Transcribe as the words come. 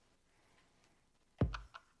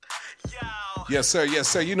Yes, sir. Yes,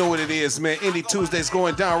 sir. You know what it is, man. Indie Tuesday's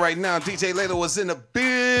going down right now. DJ Layla was in the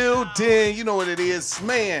building. You know what it is,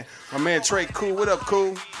 man. My man Trey Cool. What up,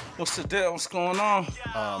 Cool? What's the deal? What's going on?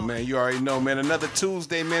 Oh, man, you already know, man. Another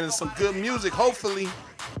Tuesday, man, and some good music, hopefully.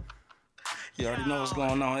 You already know what's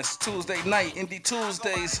going on. It's Tuesday night, Indie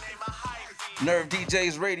Tuesdays. Nerve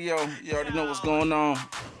DJs Radio. You already know what's going on.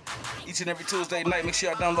 Each and every Tuesday night, make sure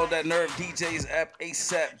y'all download that Nerve DJs app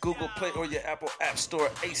ASAP, Google Play or your Apple App Store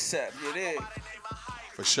ASAP. You dig?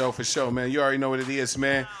 For sure, man. You already know what it is,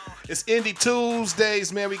 man. It's Indie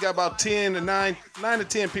Tuesdays, man. We got about 9 to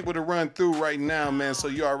 10 people to run through right now, man. So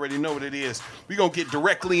you already know what it is. We're going to get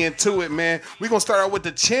directly into it, man. We're going to start out with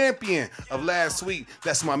the champion of last week.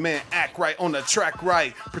 That's my man, Act Right on the Track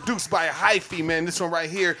Right. Produced by Hyphy, man. This one right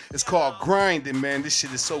here is called Grinding, man. This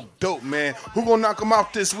shit is so dope, man. Who going to knock him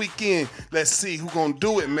out this weekend? Let's see who going to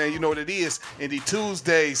do it, man. You know what it is. Indie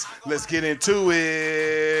Tuesdays. Let's get into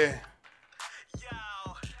it.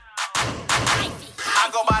 I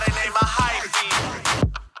go by the name of Hyphy.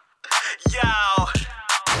 Yo.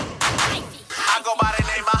 I go by the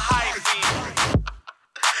name of Hyphy.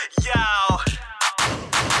 Yo.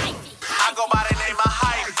 I go by the name of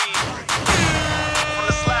Hyphy. From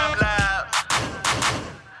the Slab Lab.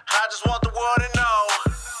 I just want the world to know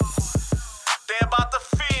they about to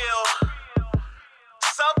feel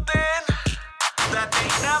something that they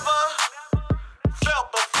never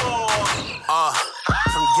felt before.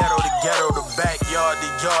 From ghetto to ghetto to backyard to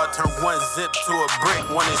yard, turn one zip to a brick.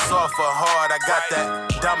 When it's soft or hard, I got that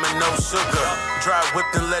domino sugar. Dry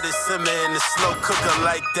whipped and let it simmer in the slow cooker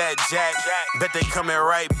like that, Jack. Bet they coming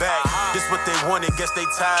right back. This what they wanted, guess they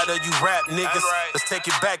tired of you rap niggas. Let's take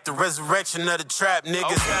it back, the resurrection of the trap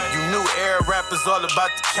niggas. You new era rappers all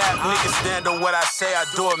about the cap niggas. Stand on what I say, I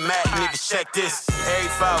do it Mac niggas. Check this,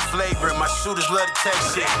 every foul flagrant. My shooters love to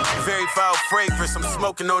text shit. Very foul fragrance, I'm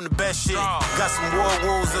smoking on the best shit. Got some war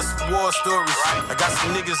wounds and some war stories. I got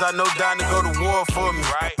some niggas I know dying to go to war for me.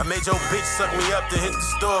 I made your bitch suck me up to hit the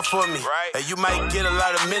store for me. Hey, you might get a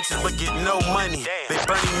lot of mentions but get no money. They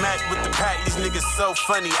Bernie Mac with the pack, these niggas so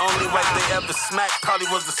funny. Only right they ever smacked probably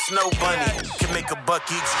was the snow bunny. Can make a buck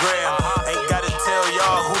each gram. Ain't gotta tell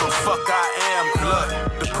y'all who the fuck I am. Look,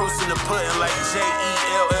 the proof's in the pudding like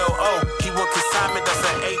J-E-L-L-O. He want consignment, that's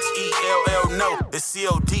a H-E-L-L. No, it's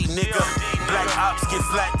C-O-D, nigga. Black ops get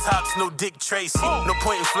flat tops, no Dick Tracy. No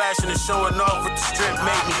point in flashing and showing off with the strip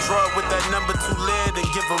made me. Draw it with that number 2 lid and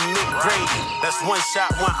give him Mick Grady. That's one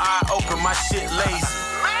shot, one eye open, my shit lazy.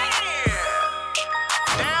 Man,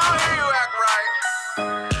 down here you act right.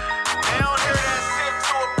 Down here that shit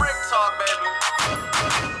to a brick talk, baby.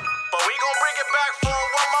 But we gon' bring it back for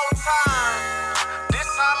one more time. This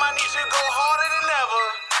time I need you to go harder than ever.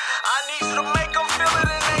 I need you to make them feel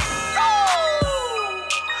it in their soul.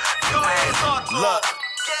 Go ahead, talk to look.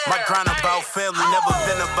 My grind about family, never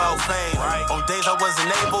been about fame. On days I wasn't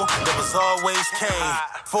able, there was always cane.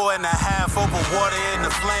 4.5 over water in the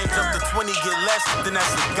flame. Jump to 20, get less, then that's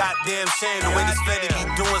a goddamn shame. The way this fed be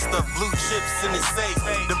doing stuff, blue chips in his safe.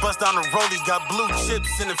 The bust down the rollie, got blue chips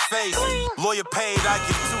in the face. Lawyer paid, I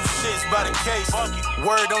get 2 shits by the case.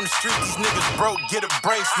 Word on the street, these niggas broke, get a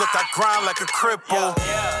brace. Look, I grind like a cripple.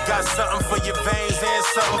 Got something for your veins and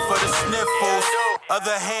something for the sniffles.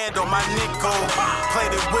 Other hand on my nickel,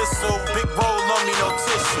 plated whistle, big roll on me, no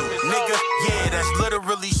tissue. Nigga, yeah, that's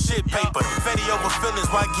literally shit paper. Fetty over feelings,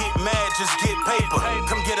 why get mad, just get paper.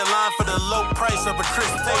 Come get a line for the low price of a Chris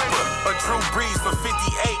Taper. Or Drew Brees for 58,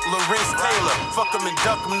 Lorenz Taylor. Fuck him and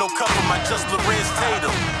duck him, no cover, my just Lorenz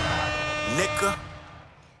Tatum. Nigga.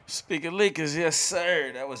 Speaking leakers, yes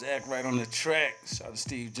sir. That was Act Right on the Track. Shout out to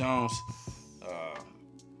Steve Jones.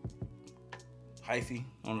 Hyphy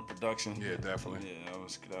on the production. Yeah, definitely. Yeah,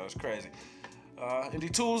 that was crazy.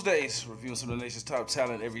 Indie Tuesdays, reviewing some of the nation's top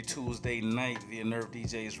talent every Tuesday night via Nerve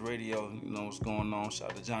DJs Radio. You know what's going on. Shout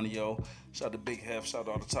out to Johnny O. Shout out to Big Hef. Shout out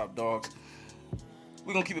to all the top dogs.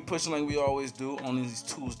 We're going to keep it pushing like we always do on these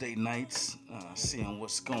Tuesday nights, seeing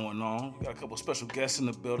what's going on. We got a couple special guests in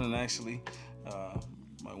the building, actually.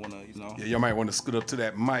 Might want to, Yeah, y'all might want to scoot up to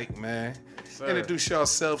that mic, man. Sir. Introduce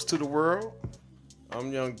yourselves to the world.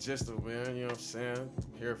 I'm Young Gistel, man, you know what I'm saying?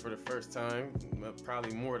 Here for the first time,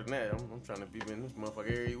 probably more than that. I'm trying to be in this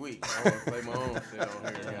motherfucker every week. I want to play my own shit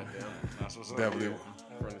on here, goddamn. That's what's up. Definitely.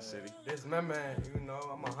 From the city. This my man,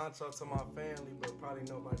 I'm a hunter to my family, but probably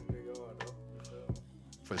nobody big hard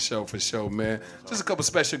though. For sure, man. Just a couple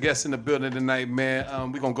special guests in the building tonight, man.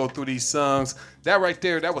 We're going to go through these songs. That right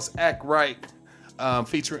there, that was Act Right.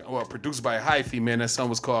 Featuring or produced by Hyphy, man. That song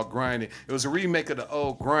was called Grinding. It was a remake of the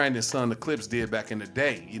old Grinding song the Clips did back in the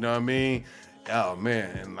day. You know what I mean? Oh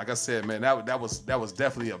man, and like I said, man, that was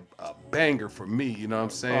definitely a banger for me. You know what I'm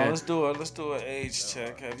saying? Let's do an age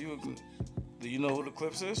check. Do you know who the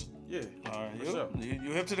Clips is? Yeah. All right, For sure.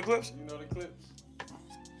 you hip to the Clips? You know the Clips?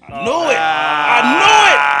 I knew it.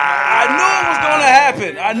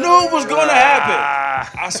 I knew it was gonna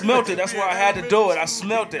happen. I smelt it. That's why I had to do it. I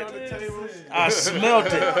smelt it.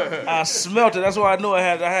 That's why I knew I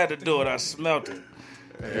had to do it. I smelt it.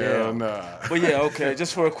 Hell nah. But yeah, okay.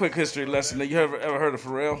 Just for a quick history lesson, you ever heard of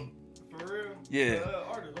Pharrell? For real? Yeah.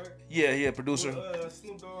 Artist, right? Yeah, producer.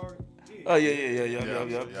 Snoop Dogg. Oh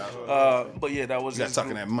yeah. But yeah, that was You got his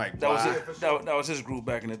talking group. that mic. That was boy. it. That was his group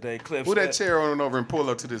back in the day. Clips. Pull that chair on over and pull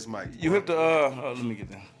up to this mic. You hip to let me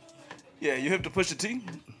get that. Yeah, you hip to Pusha T?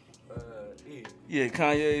 Yeah. Yeah,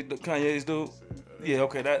 Kanye's dude. Yeah,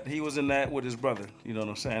 okay, he was in that with his brother. You know what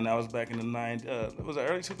I'm saying? That was back in the 90s. Was it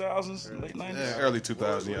early 2000s? Late 90s? Yeah, early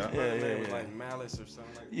 2000s, yeah. Yeah. Like Malice or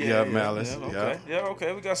something like that. Yeah, Malice, Okay. Yeah,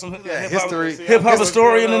 okay. We got some history. hip-hop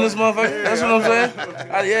historian in this motherfucker. That's what I'm saying?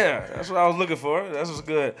 That's what I was looking for. That's what's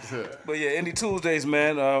good. But yeah, Indie Tuesdays,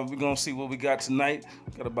 man. We're going to see what we got tonight.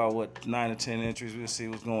 Got about, 9 or 10 entries. We'll see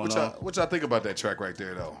what's going on. What y'all think about that track right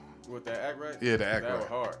there, though? With that act right? Yeah, the act that right. Was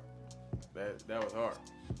hard. That was hard.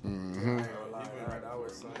 That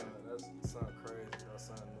was something crazy. That's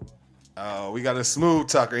something new. Oh, we got a smooth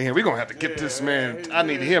talker in here. We're going to have to get this man. I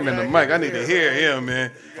need him in the mic. I need to hear him,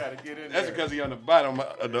 man. You gotta get in That's there. because he's on the bottom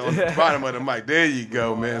of the mic. There you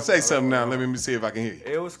go, man. Say something now. Let me see if I can hear you.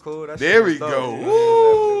 It was cool. That There shit we was dope. go. Yeah, it definitely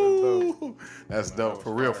was dope. Woo! That's dope.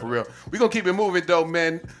 For real. We're going to keep it moving, though,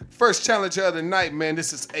 man. First challenger of the night, man.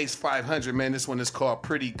 This is Ace 500, man. This one is called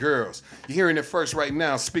Pretty Girls. You're hearing it first right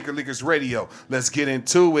now. Speaker Leakers Radio. Let's get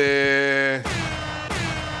into it.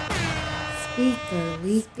 Speaker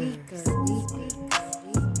Leakers.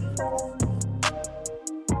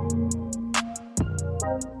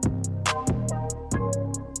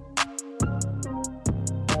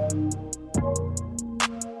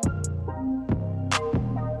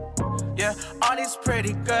 Yeah, all these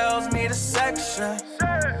pretty girls need a section.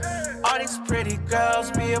 All these pretty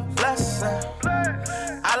girls be a blessing.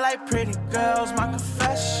 I like pretty girls, my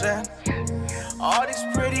confession. All these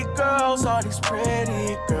pretty girls, all these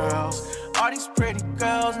pretty girls. All these pretty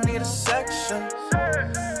girls need a section.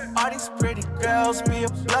 All these pretty girls be a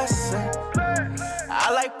blessing.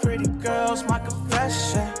 I like pretty girls, my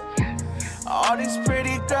confession. All these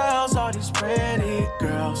pretty girls, all these pretty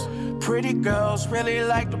girls. Pretty girls really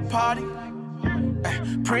like to party.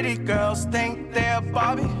 Pretty girls think they're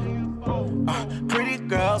Bobby. Pretty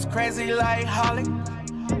girls crazy like Holly.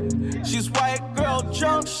 She's white girl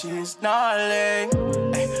drunk, she's gnarly.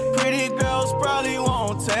 Pretty girls probably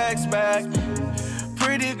won't text back.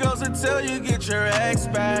 Pretty girls will tell you get your ex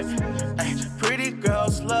back. Pretty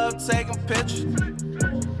girls love taking pictures.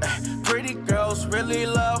 Pretty girls really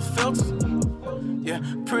love filters. Yeah,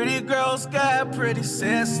 pretty girls got pretty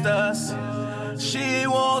sisters. She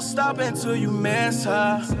won't stop until you miss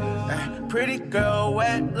her. Pretty girl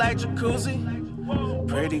wet like jacuzzi.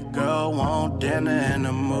 Pretty girl want dinner and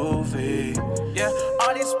a movie. Yeah,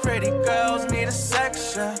 all these pretty girls need a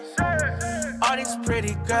section. All these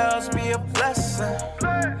pretty girls be a blessing.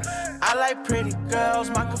 I like pretty girls,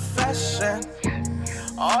 my confession.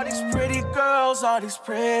 All these pretty girls, all these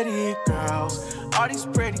pretty girls. All these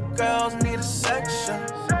pretty girls need a section.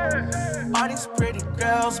 All these pretty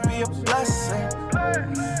girls be a blessing.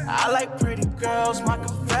 I like pretty girls, my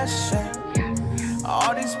confession.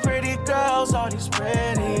 All these pretty girls, all these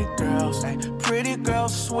pretty girls. Pretty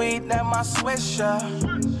girls sweet, that my swisher.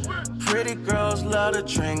 Pretty girls love to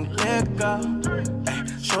drink liquor.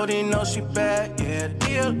 Shorty know she bad, yeah,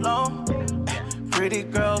 leave alone. Pretty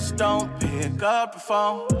girls don't pick up the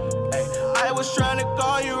phone. I was trying to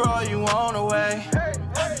call you all you want away.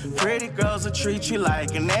 Pretty girls will treat you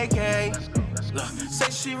like an AK. Look,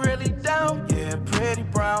 say she really down, yeah, pretty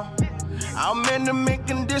brown. I'm in the mint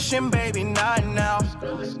condition, baby, not now.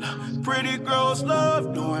 Pretty girls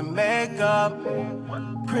love doing makeup.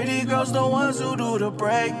 Pretty girls the ones who do the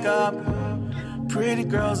breakup. Pretty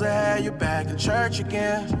girls that have you back in church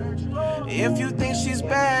again. If you think she's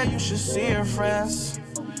bad, you should see her friends.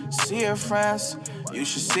 See her friends, you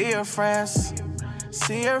should see her friends.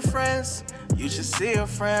 See her friends, you should see her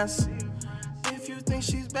friends. If you think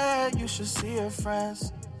she's bad, you should see her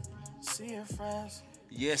friends. See her friends.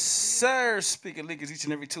 Yes, sir. Speaker Leakers each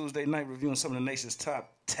and every Tuesday night reviewing some of the nation's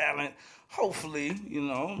top talent. Hopefully,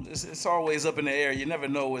 it's always up in the air. You never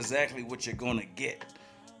know exactly what you're going to get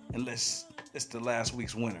unless it's the last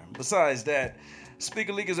week's winner. Besides that,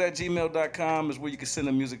 speakerleakers@gmail.com is where you can send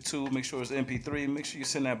the music to. Make sure it's MP3. Make sure you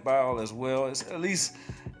send that file as well. It's at least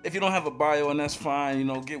If you don't have a bio, and that's fine, you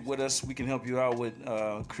know, get with us. We can help you out with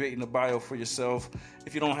creating a bio for yourself.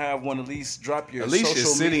 If you don't have one, at least drop your your social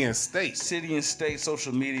city and state. City and state,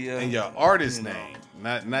 social media. And your artist name,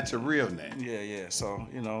 not your real name. Yeah. So,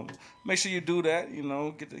 you know, make sure you do that. You know,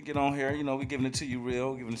 get on here. You know, we're giving it to you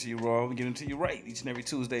real, giving it to you raw, we're giving it to you right each and every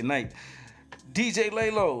Tuesday night. DJ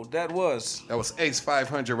Laylo, that was Ace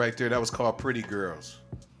 500 right there. That was called Pretty Girls.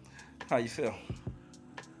 How you feel?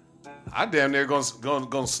 I damn near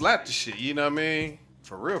gonna slap the shit. You know what I mean?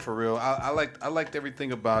 For real. I liked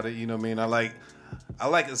everything about it. You know what I mean? I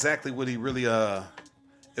like exactly what he really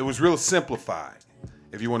It was real simplified.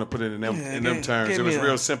 If you want to put it in them terms, it was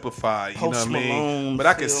real simplified. You know what I mean? But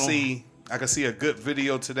I could see a good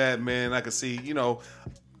video to that, man. I could see, you know,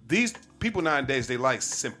 these people nowadays, they like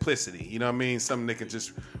simplicity. You know what I mean? Something they can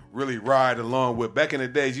just really ride along with. Back in the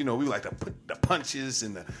days, you know, we like to put the punches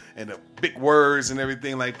and the big words and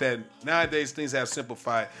everything like that. Nowadays, things have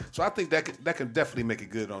simplified. So I think that can definitely make it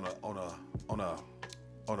good on a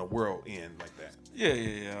world end like that.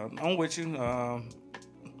 Yeah. I'm with you. I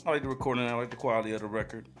like the recording. I like the quality of the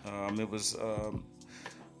record. It was a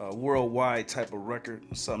worldwide type of record,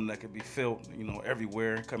 something that could be felt, you know,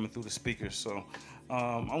 everywhere, coming through the speakers. So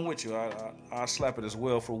I'm with you. I slap it as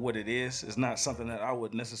well for what it is. It's not something that I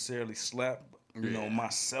would necessarily slap, you know,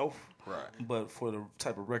 myself. Right. But for the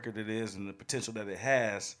type of record it is and the potential that it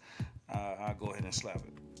has, I'll go ahead and slap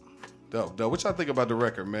it. Dope. What y'all think about the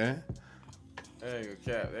record, man? I ain't gonna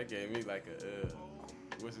cap. That gave me like a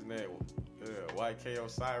what's his name? YK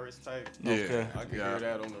Osiris type. Yeah. Okay. I could hear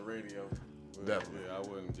that on the radio. But, Definitely. Yeah, I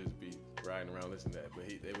wouldn't just be riding around listening to that. But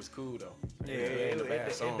it was cool though. Yeah, it ain't a bad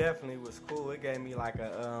it song. definitely was cool. It gave me like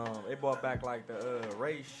it brought back like the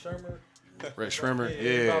Ray Shermer. Ray Schremer? It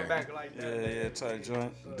Yeah. brought back like that. Yeah, tight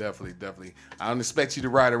joint. Definitely. I don't expect you to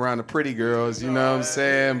ride around the pretty girls, you know what I'm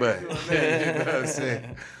saying? But you know what I'm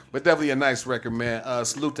saying. But definitely a nice record, man.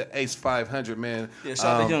 Salute to Ace 500, man. Yeah,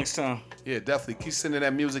 shout out to Youngstown. Yeah, definitely. Keep sending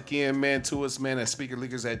that music in, man, to us, man, at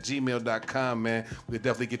speakerleakers@gmail.com, man. We'll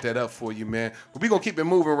definitely get that up for you, man. But we're going to keep it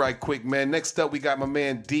moving right quick, man. Next up, we got my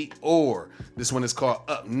man Dior. This one is called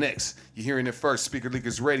Up Next. You're hearing it first, Speaker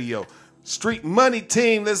Leakers Radio. Street Money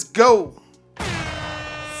Team, let's go.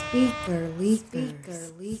 Speaker Leakers.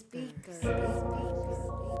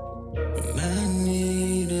 I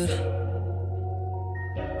need it.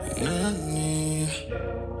 I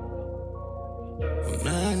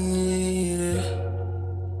need it.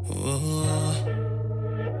 Oh.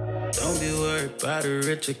 Don't be worried about it,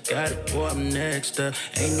 rich, I got it, boy, I'm next up.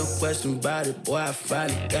 Ain't no question about it, boy, I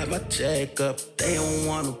finally got my check up. They don't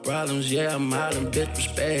want no problems, yeah, I'm hollering, bitch,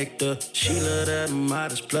 respect her. She love that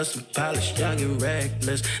modest, plus some polish, young and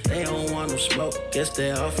reckless. They don't want no smoke, guess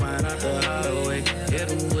they all find out the hard way. Hit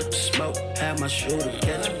them with the smoke, have my shooter,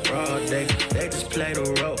 catch a broad day. They just play the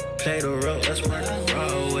role, that's what the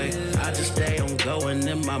Broadway. I just stay on going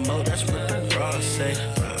in my mode, that's what the bras say.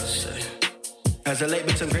 As a late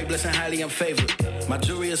bitch, I'm great, blessed and highly I'm favored. My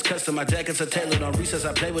jewelry is custom, my jackets are tailored. On recess,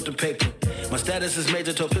 I play with the paper. My status is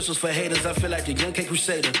major, told pistols for haters. I feel like the young K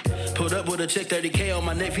Crusader. Pulled up with a chick, 30K on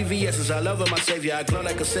my neck, VVS's. I love her, my savior, I glow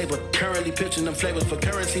like a saber. Currently pitching them flavors for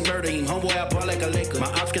currency murdering. Homeboy, I ball like a Laker. My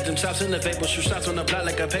ops get them chops in the vapor. Shoot shots on the block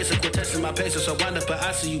like a pacer. Quit testing my pacer, so wind up, but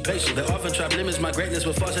I see you patient. They often trap limits my greatness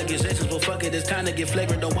with false accusations. Well, fuck it, it's time to get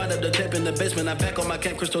flagrant. Don't wind up the tape in the basement. I'm back on my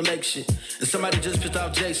Camp Crystal Lake shit. And somebody just pissed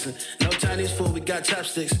off Jason. No Chinese food, we got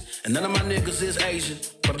chopsticks. And none of my niggas is Asian.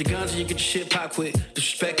 Pump the guns and you get your shit pop quick.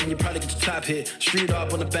 Disrespect and you probably get your top hit. Street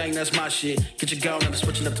off on the bang, that's my shit. Get your gun and I'm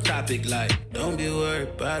switching up the topic like. Don't be worried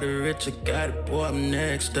about it, rich, I got it, boy, I'm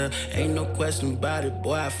next up. Ain't no question about it,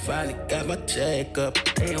 boy, I finally got my check up.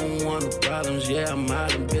 They don't want no problems, yeah, I'm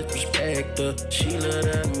hollering, bitch, respect her. She love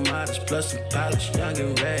that modest, plus some polish, young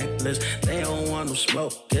and reckless. They don't want no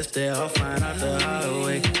smoke, guess they all find out the hard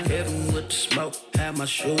way. Hit them with the smoke, have my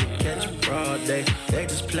shooter, catch a broad day. They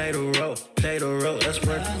just play the role, that's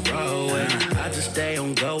what the Broadway. I just stay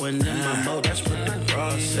on going in my mode, that's what the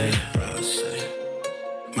bras say.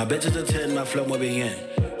 My bitches a 10, my flow will begin.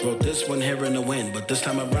 Wrote this one here in the wind, but this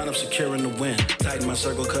time around I'm securing the win. Tighten my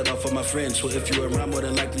circle, cut off for my friends. So if you around, more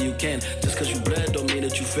than likely you can. Just cause you bled don't mean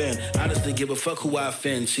that you fan. Honestly, give a fuck who I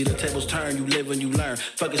offend. See the tables turn, you live and you learn.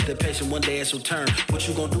 Fuck is the patient, one day it's your turn. What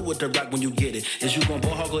you gonna do with the rock when you get it? Is you gonna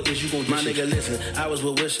ball hog or is you gonna my nigga, listen, I was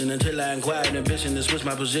with wishing until I inquired ambition to switch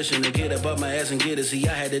my position to get above my ass and get it. See,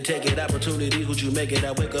 I had to take it. Opportunity, who'd you make it?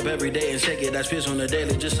 I wake up every day and shake it. I spit on the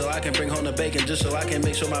daily just so I can bring home the bacon. Just so I can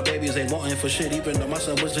make sure my babies ain't wanting for shit. Even though my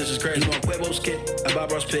son was This is crazy. You want Quavo's kit? I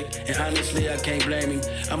bought Ross pick, and honestly, I can't blame him.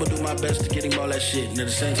 I'ma do my best to get him all that shit, and at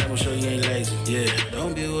the same time, I'm sure you ain't lazy. Yeah,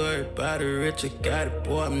 don't be worried about it, rich, I got it,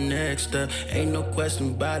 boy, I'm next up. Ain't no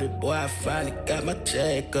question about it, boy, I finally got my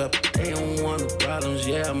check up. They don't want no problems,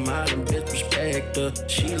 yeah, I'm out and bitch respect her.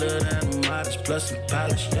 She love that modest, plus some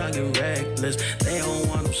polish, young and reckless. They don't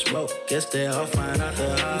want no smoke, guess they all find out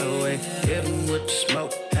the hard way. Hit them with the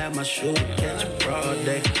smoke, have my shoe, catch a broad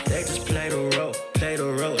day. They just play the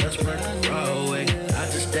role, that's what the Broadway. I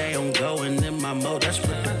just stay on going in my mode, that's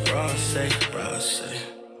what the bras say.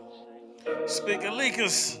 Speaking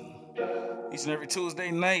leakers, each and every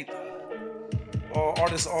Tuesday night, all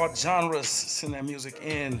artists, all genres, send that music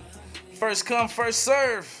in. First come, first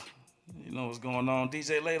serve. You know what's going on.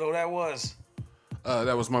 DJ Lalo, that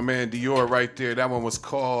was my man Dior right there. That one was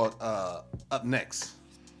called Up Next.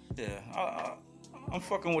 Yeah, I'm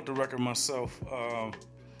fucking with the record myself.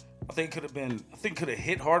 I think it could have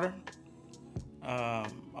hit harder.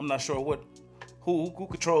 I'm not sure who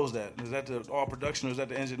controls that. Is that the all production or is that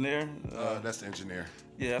the engineer? That's the engineer.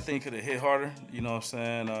 Yeah, I think it could have hit harder. You know what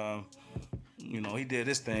I'm saying? He did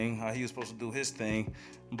his thing, how he was supposed to do his thing,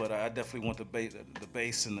 but I definitely want the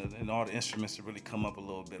bass and all the instruments to really come up a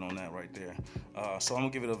little bit on that right there. So I'm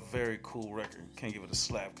gonna give it a very cool record. Can't give it a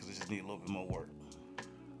slap because it just needs a little bit more work.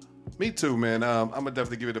 Me too, man. I'm gonna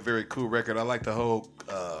definitely give it a very cool record. I like the whole,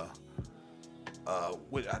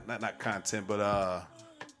 not content, but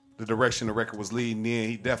the direction the record was leading in.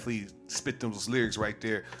 He definitely spit those lyrics right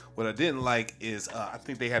there. What I didn't like is I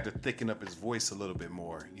think they had to thicken up his voice a little bit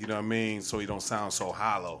more. You know what I mean? So he don't sound so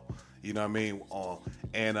hollow. You know what I mean?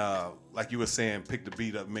 And like you were saying, pick the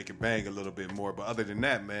beat up, make it bang a little bit more. But other than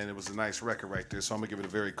that, man, it was a nice record right there. So I'm gonna give it a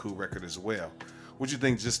very cool record as well. What'd you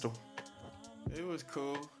think, Gistel? It was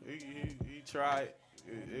cool. He tried.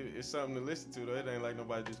 It's something to listen to, though. It ain't like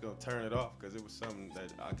nobody just gonna turn it off because it was something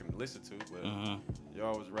that I can listen to. But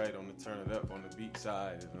y'all was right on the turn it up on the beat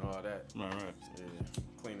side and all that. Right. Yeah,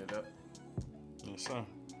 clean it up. Yes, sir.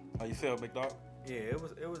 How you feel, big dog? Yeah, it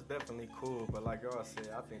was definitely cool, but like y'all said,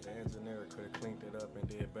 I think the engineer could have cleaned it up and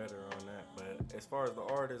did better on that. But as far as the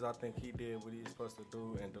artist, I think he did what he's supposed to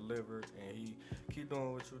do and delivered, and he keep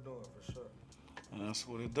doing what you're doing for sure. And that's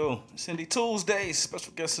what it do. It's Indie Tuesdays.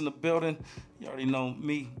 Special guests in the building. You already know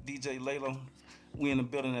me, DJ Lalo. We in the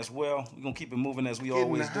building as well. We're going to keep it moving as we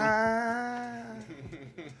always do.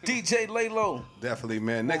 DJ Lalo. Definitely,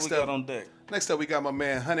 man. What we got on deck? Next up, we got my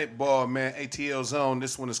man, 100 Ball, man, ATL Zone.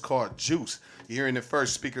 This one is called Juice. You're hearing it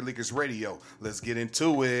first, Speaker Leakers Radio. Let's get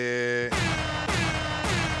into it.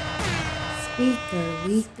 Speaker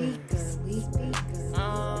Leakers.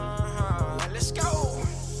 Let's go.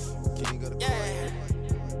 Yeah.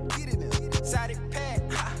 Get it in. Side it pack.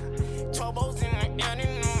 Troubles in the air.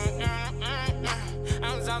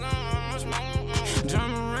 I'm talking much more.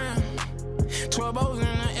 Drum around. Troubles in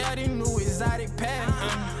the air. They new exotic pack.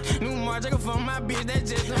 New Marjacker for my bitch. That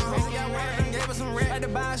just done. Gave us some red. Like the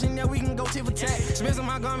buy, yeah, we can go tip for tat. Spence on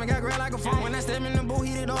my garment, got grilled like a phone. When I step in the booth,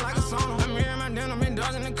 heat it all like a sauna. I'm here in my denim, been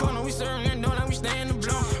dogs in the corner. We serving that dough, now we stay in the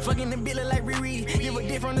blow. Fucking the billet like Riri. Give a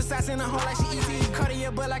dick from the sides in the hole like she easy.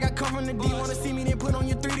 Cartier butt like I come from the D. Wanna see me, then put on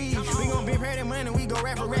your 3D. We gon' be paid that money, we go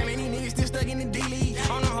rap for rap. And these niggas still stuck in the D-League.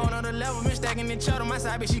 On a whole nother level, been stacking the chart on my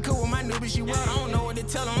side. But she cool with my new, but she wild. I don't know what to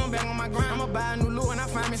tell her, I'm back on my grind. I'ma buy a new look and I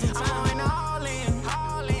find me some time. I'm all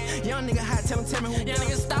in. Young nigga hot, tell me who. Young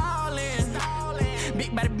nigga stallin'.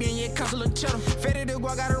 Big body being, yeah, cost a little cheddar. Faded the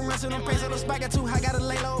guac, gotta run to them pace. The spike got too high, gotta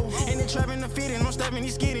lay low. In the trap, in the fit, and I'm stepping,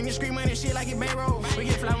 he's skidding, he's screaming and shit like it bay roll. We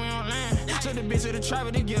get fly, we on land. Took the bitch to the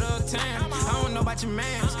trapper to get her a tan. I don't know about your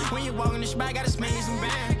mans. When you walk in the spot, gotta smack you some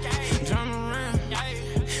band. Drum around.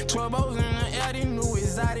 12 O's in the air, they new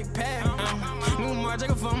exotic pack. New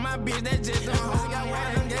Marjacker for my bitch, that just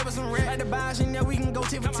done. Gave us some red. Like the buy, yeah, we can go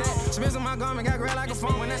tip for tat. Spence on my garment, got grilled like a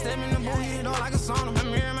phone. When I step in the booth, heat it all like a sauna. I'm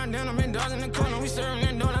here in my denim, been dogs in the corner. We serving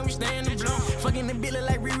that dough, now we stay in the blow. Fucking the billet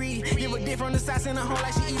like Riri. Give a dick from the sides in the hole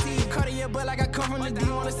like she easy. Cartier butt like I come from the D.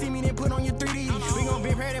 Wanna see me, then put on your 3D. We gon' be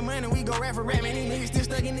paid that money, we go rap for rap. And these niggas still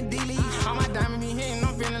stuck in the D-League. All my diamond be hitting,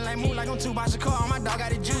 I'm feeling like move like I'm two by Shakur. My dog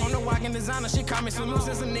got a juice. On the walking designer, shit call me some loose.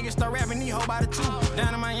 And some niggas start rapping, these hoe by the two.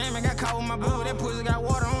 Down in Miami, got caught with my boo. That pussy got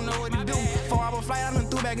water, I don't know what to do. 4-hour flight, I done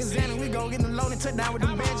threw back a Xanax. We go get them loaded, touch down with the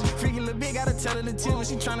bench. Freaky little bitch, gotta tell her to chill. When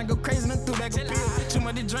she tryna go crazy, done threw back a pill. Too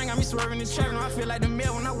much to drink, got me swerving the trap. I feel like the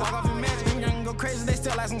mill when I walk off in magic. Them young go crazy, they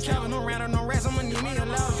still like some Calvin. No round or no rats, I'ma need me a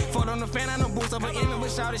loud. Foot on the fan, I no boost up her in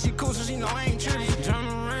but shout she cool, so she know I ain't tripping. Drum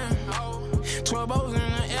around. 12 O's in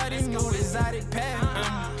the air, they new exotic pack.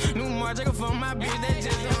 New Marjacker for my bitch, that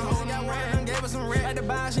just done. Got wild, gave up with some red. Like the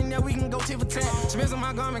buy, she know we can go tit for tat. Spins on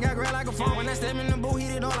my garment, got grab like a phone. When I step in the booth,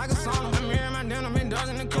 heat it up like a sauna. I'm wearing my denim and dogs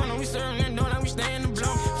in the corner. We serving and doing like we stay in the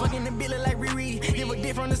block. Fucking the bitch like Riri. Give a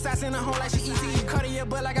dick from the sides in the hole like she easy. Cut in your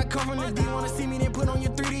butt like I come from the D. Wanna see me, then put on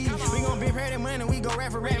your 3D. We gon' be paid that money, we go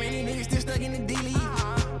rap for rap. Man, these niggas still stuck in the D-League.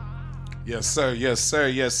 Yes, sir. Yes, sir.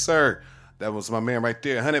 Yes, sir. That was my man right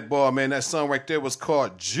there. 100 Ball, man. That song right there was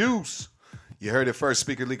called Juice. You heard it first,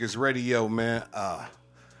 Speaker Leakers Radio, man. I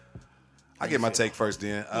get my take first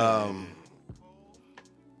then.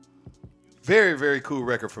 Very, very cool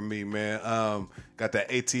record for me, man. Got that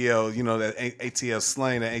ATL, you know, that ATL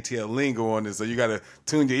slang, that ATL lingo on it. So you got to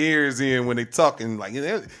tune your ears in when they talking. Like, you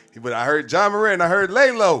know, but I heard John Moran, I heard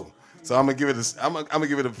Laylo. So I'm gonna give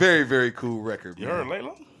it a very, very cool record. You man. heard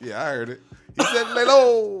Laylo? Yeah, I heard it. He said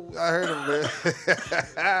Laylo. I heard him, man.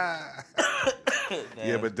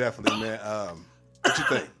 Yeah, but definitely, man. What you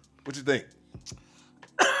think? What you think?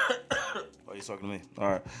 Oh, you talking to me? All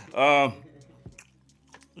right.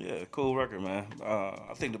 Yeah, cool record, man.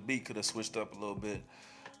 I think the beat could have switched up a little bit.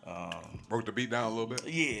 Broke the beat down a little bit?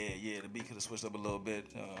 Yeah, the beat could have switched up a little bit.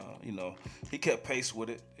 You know, he kept pace with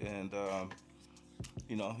it, and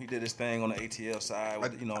you know, he did his thing on the ATL side.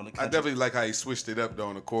 With, you know, on the I definitely like how he switched it up though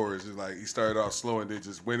on the chorus. It's like he started off slow and then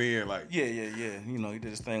just went in like. Yeah. You know, he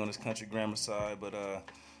did his thing on his country grammar side, but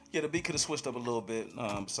yeah, the beat could have switched up a little bit.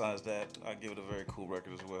 Besides that, I give it a very cool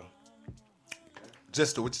record as well.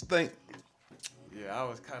 Jester, what you think? Yeah, I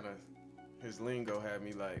was kind of, his lingo had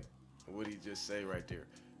me like, what he just say right there?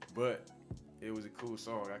 But it was a cool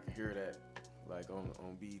song. I could hear that like on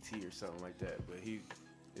BET or something like that. But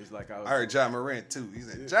it's like I heard John Moran too. He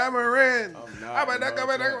said, John Moran. How about that? I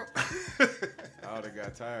would have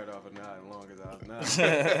got tired of it not as long as I was not.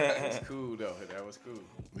 It was cool though. That was cool.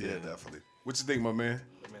 Yeah, definitely. What you think, my man?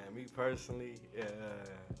 Man, me personally,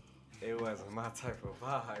 it wasn't my type of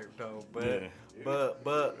vibe though, but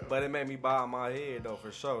it made me bow my head though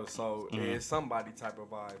for sure. So it's somebody type of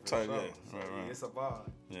vibe for sure. Yeah, so right. It's a vibe.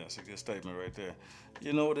 Yeah, it's a good statement right there.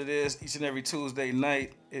 You know what it is? Each and every Tuesday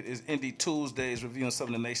night, it is Indie Tuesdays, reviewing some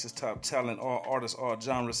of the nation's top talent, all artists, all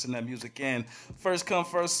genres, send that music in. First come,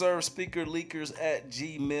 first serve,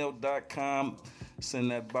 speakerleakers@gmail.com. Send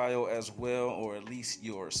that bio as well, or at least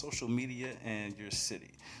your social media and your city.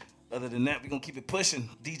 Other than that, we're going to keep it pushing.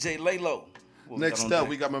 DJ Laylo. Next up,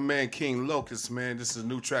 we got my man King Locust, man. This is a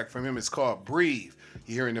new track from him. It's called Breathe.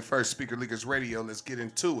 You're hearing the first Speaker Leakers Radio. Let's get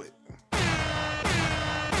into it.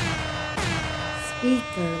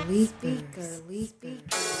 Speaker Leakers.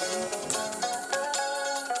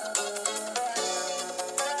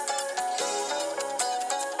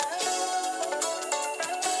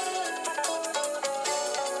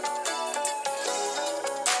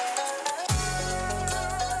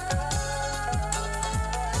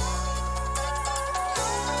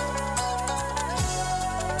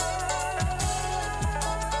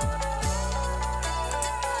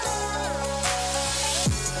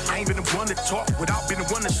 I ain't been the one to talk without being the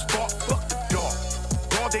one to spark. Fuck the dog.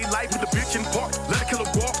 Broad day life with the bitch in park. Let a killer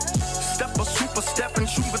walk. Step a super step and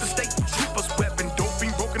shoot with the state trooper's weapon.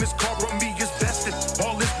 Doping broken his car on me is vested.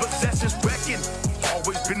 All his possessions wrecking.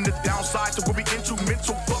 Always been the downside to where we into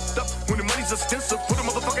mental fucked up. When the money's extensive, put a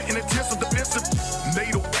motherfucker in intensive defensive.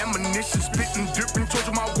 NATO ammunition spitting different towards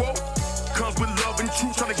my wall. Comes with love and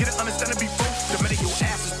truth, trying to get it understanding before the medical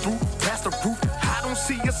ass is through. Past the proof. I don't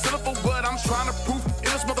see a center for what I'm trying to prove.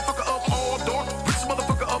 Illest motherfucker of all dog, richest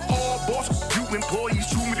motherfucker of all boss. You employees,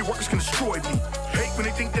 too many workers can destroy me. Hate when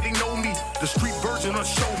they think that they know me. The street version will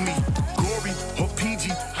show me. Glory or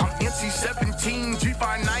PG, I'm NC-17,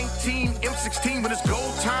 G519, M16. When it's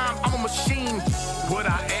gold time, I'm a machine. What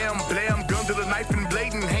I am, blam, gun to the knife and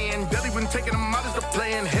blade in hand. Deadly when taking them out is the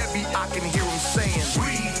plan. Heavy, I can hear them saying,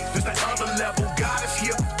 breathe, there's that other level. God is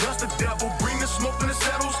here, plus the devil. Bring the smoke when it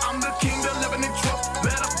settles. I'm the king, the 11 and 12.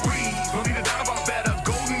 Let us breathe. Don't need a doubt about better.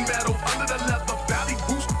 Golden medal under the leather. Valley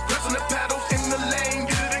boost, pressing the pedals in the lane.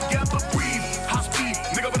 Get it together, breathe. High speed,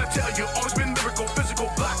 nigga, what I tell you. Always been lyrical, physical,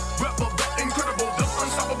 black. Rapper, the incredible, the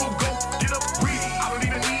unstoppable. Go, get up, breathe. I don't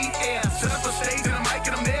even need air. Set up the stage and a mic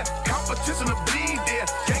and I'm there. Competition to bleed there.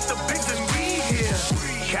 Gangsta bigs and we here.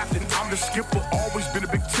 Captain, I'm the skipper. Always been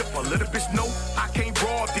a big tipper. Let a bitch know I can't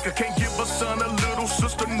raw. Think I can't give a son a little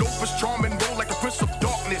sister. No, it's charming. Roll like the prince of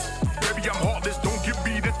darkness. Baby, I'm heartless. Don't give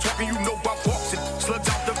me the talking. You know I walks it. Slugs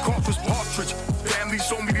out the cartridge, partridge. Family,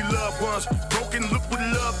 so many loved ones. Broken, look what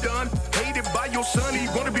love done. Hated by your son. He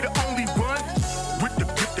wanna be the only one. With the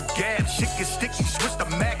gift of gab. Shit get sticky. Switch the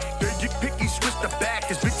Mac. They get picky. Switch the back.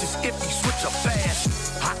 This bitch is iffy. Switch up fast.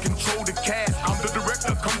 I control the cast. I'm the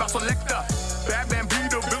director. Come by selector. Batman be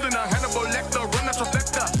the villain. A Hannibal Lecter. Run that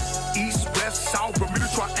trifecta. East, west, south. Bermuda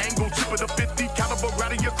triangle. Tip of the 50.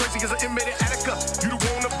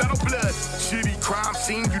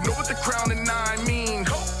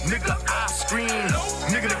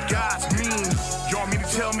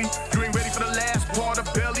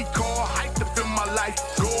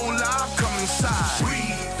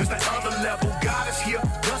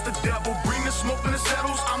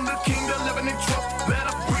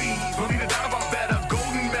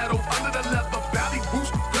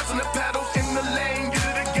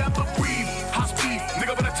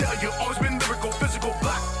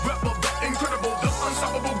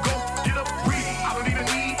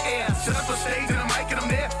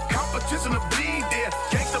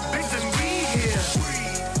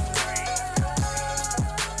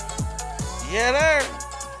 Yeah, there.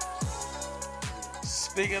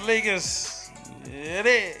 Speaker Leakers. Yeah,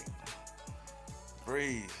 there.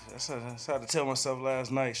 Breathe. That's how to tell myself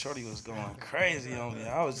last night. Shorty was going crazy on me.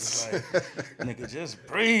 I was just like, nigga, just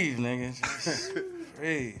breathe, nigga. Just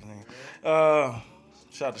breathe, nigga.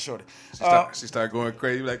 Shout out to Shorty. She started going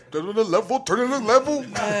crazy, like, turn to the level. Breathe,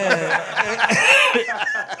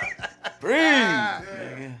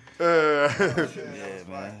 nigga. Yeah,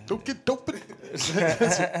 man. Don't get doping. Give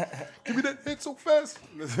me that head so fast.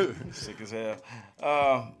 Sick as hell.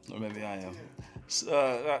 Or maybe I am.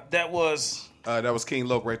 That was King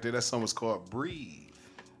Loke right there. That song was called Breathe.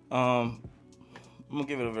 I'm gonna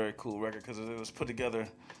give it a very cool record because it was put together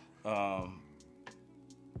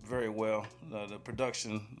very well. The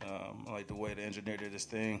production, I like the way the engineer did this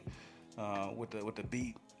thing with the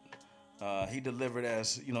beat. He delivered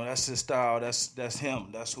as, you know, that's his style. That's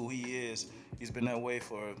him. That's who he is. He's been that way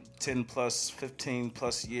for 10 plus, 15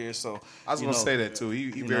 plus years. So I was gonna say that too.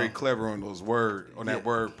 He very clever on those that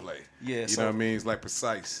wordplay. Yeah, you know what I mean? It's like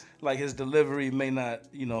precise. Like his delivery may not,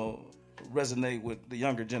 resonate with the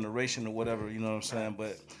younger generation or whatever. You know what I'm saying?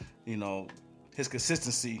 But his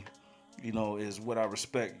consistency, is what I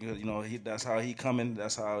respect. That's how he coming.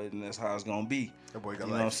 That's how it's gonna be. That boy got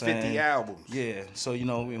like 50 albums. Yeah. So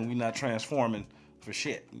we're not transforming for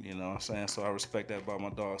shit. You know what I'm saying? So I respect that about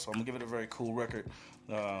my dog. So I'm gonna give it a very cool record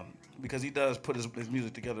because he does put his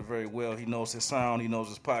music together very well. He knows his sound. He knows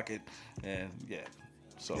his pocket, and yeah.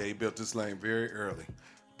 So yeah, he built this lane very early.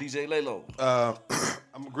 DJ Lalo.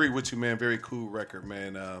 I'm agree with you, man. Very cool record,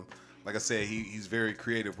 man. Like I said, he's very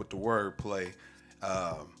creative with the wordplay.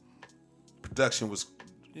 Production was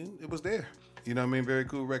there. You know what I mean? Very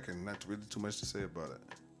cool record. Not really too much to say about it.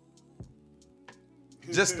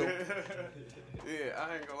 Just yeah,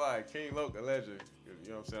 I ain't gonna lie. King Loke, a legend. You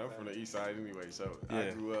know what I'm saying? I'm from the east side anyway, so I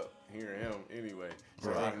grew up hearing him anyway.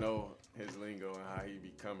 So I know his lingo and how he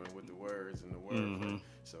be coming with the words and the wordplay. Mm-hmm.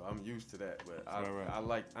 So I'm used to that. But I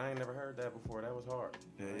ain't never heard that before. That was hard.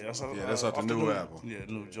 That's off the new album. Yeah,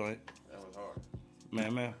 new joint. That was hard.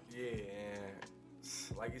 Man. Yeah, and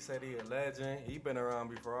like you said, he a legend. He been around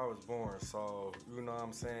before I was born. So, you know what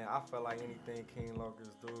I'm saying? I felt like anything King Locus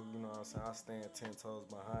do, you know what I'm saying? I stand 10 toes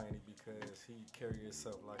behind him because he carry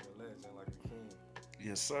himself like a legend, like a king.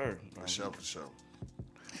 Yes, sir. For sure.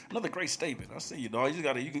 Another great statement. I see you, dog. You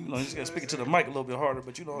just gotta speak it to the mic a little bit harder.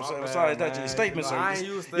 But you know what I'm saying. Besides that, your statements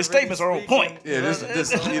are on point. Yeah,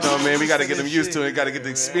 this you know, man. We gotta get them used to it. Got to get the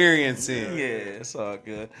experience in. Yeah, it's all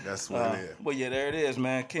good. That's what it is. But yeah, there it is,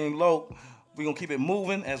 man. King Loke. We gonna keep it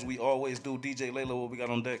moving as we always do. DJ Layla, what we got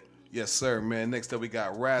on deck? Yes, sir, man. Next up, we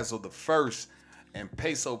got Razzle the First and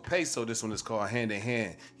Peso. This one is called Hand in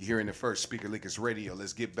Hand. You're hearing the first Speaker Leakers Radio.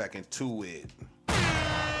 Let's get back into it.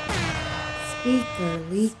 Speaker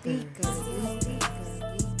Leakers.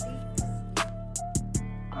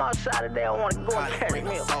 I'm outside today. I want to go and carry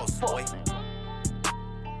me a boy.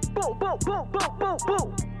 Boo, boo, boo, boo, boo,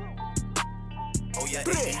 boo. Oh yeah.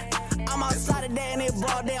 I'm outside today and it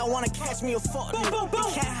broad day. I wanna catch me a fuck nigga. You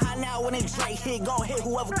can't hide now when it Drake hit. Gon' hit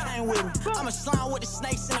whoever came with me. I'ma slime with the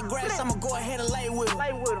snakes in the grass. I'ma go ahead and lay with him.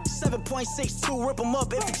 7.62, rip them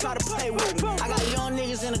up if you try to play with me. I got young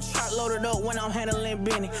niggas in the trap loaded up when I'm handling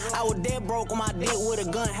Benny. I was dead broke on my dick with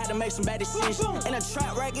a gun. Had to make some bad decisions. In the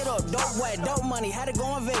trap, rack it up. Dope wet, dope money. Had to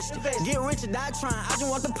go invest. Get rich or die trying. I just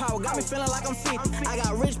want the power. Got me feeling like I'm 50. I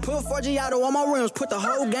got rich, put Forgiato on my rims. Put the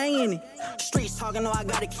whole gang in it. Streets talking, no, I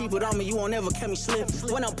gotta keep it on me. You won't ever catch me slip.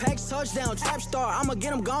 When them packs touchdown, trap star, I'ma get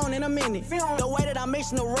them gone in a minute. The way that I'm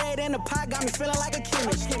mixing the red and the pot got me feeling like a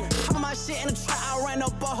chemist. Put my shit in the trap, I ran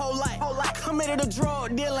up a whole lot. Committed to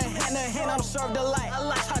drug dealing, hand to hand, I'm served a light.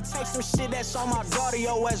 I take some shit that's on my daughter,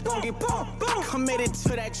 your ass gon' get pumped. Committed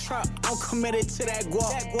to that trap, I'm committed to that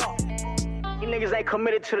guap. You niggas ain't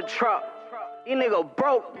committed to the trap. You nigga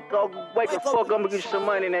broke. Go wake the fuck up and get you some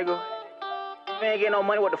money, nigga. If you ain't getting no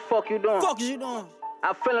money, what the fuck you doing? Fuck is you doing?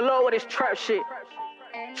 I fell in love with this trap shit.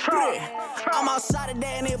 I'm outside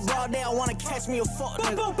today and it broad day. I wanna catch me a fuck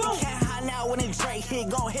nigga. You can't hide now when it Drake hit.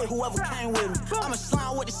 Gon' hit whoever came with me. I'ma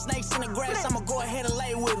slime with the snakes in the grass. I'ma go ahead and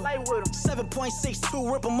lay with him.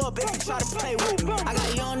 7.62, rip them up if you try to play with me. I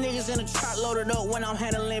got young niggas in the trap loaded up when I'm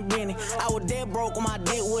handling Benny. I was dead broke on my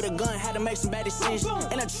dick with a gun. Had to make some bad decisions.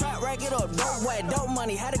 In the trap, rack it up. Dope wet, dope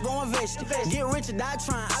money. Had to go invest. Get rich or die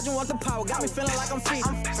trying. I just want the power. Got me feeling like I'm 50.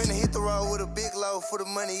 Finna hit the road with a big load for the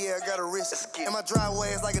money. Yeah, I got a risk. In my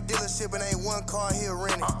driveway, It's like a dealership and ain't one car here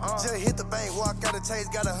renting. Just hit the bank, walk out the chase,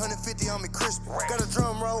 got 150 on me crispy. Got a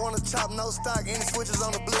drum roll on the chop, no stock, any switches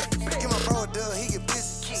on the blip. Give my bro a dub, he get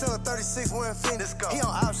busy. Sellin' 36 wearing Fendi. He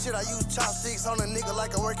on op shit, I use chopsticks on a nigga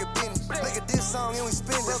like I work at Benny. Make a diss song and we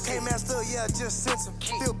spin it. Bro came master, yeah, I just sent him.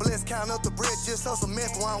 Feel blessed, counting up the bread, just so some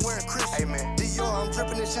meth while I'm wearing Christian. Amen. Dior, I'm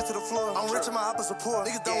dripping this shit to the floor. I'm rich and my opposite poor.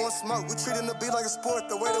 Niggas don't want smoke, we treating the beat like a sport.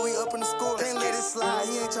 The way that we up in the score. Can't let it slide,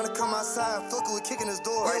 he ain't tryna come outside. Fuck it, we kicking his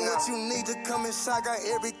door. Right what you need to come inside, got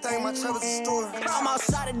everything, my trap is a store. I'm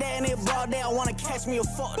outside today and it broad day, I wanna catch me a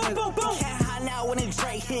fuck nigga. Can't hide now when it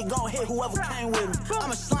Drake hit, gon' hit whoever came with me.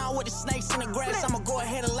 I'ma slime with the snakes in the grass, I'ma go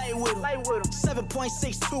ahead and lay with him.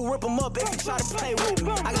 7.62, rip him up if you try to play with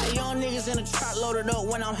me. I got young niggas in the trap loaded up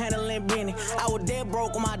when I'm handling Benny. I was dead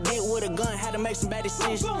broke on my dick with a gun, had to make some bad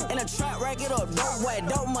decisions. In the trap, rack it up, dope wet,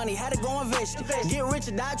 dope money, had to go invest it. Get rich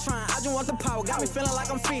or die trying, I just want the power, got me feeling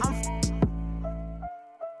like I'm free.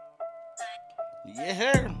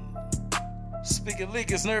 Yeah. Speaking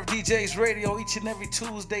Leak, it's Nerve DJs Radio each and every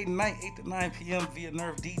Tuesday night, 8 to 9 p.m. via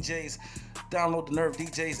Nerve DJs. Download the Nerve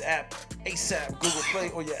DJs app ASAP, Google Play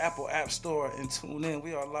or your Apple App Store and tune in.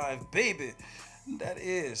 We are live, baby. That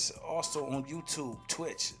is also on YouTube,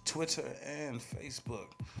 Twitch, Twitter, and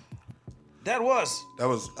Facebook. That was,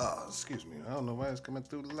 excuse me, I don't know why it's coming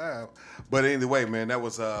through the live. But anyway, man, that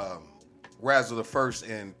was Razzle the First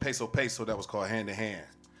and Peso Peso, that was called Hand to Hand.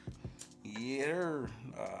 Yeah,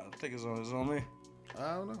 I think it's on me.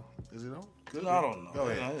 I don't know. Is it on? No, I don't know. Go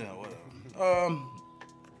ahead. Yeah, whatever.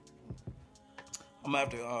 I'm gonna have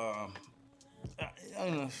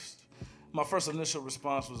to. My first initial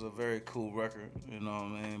response was a very cool record, you know what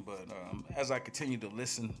I mean. But as I continue to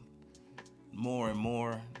listen more and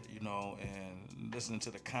more, you know, and listening to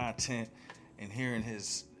the content and hearing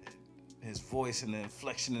his voice and the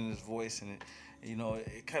inflection in his voice, and you know,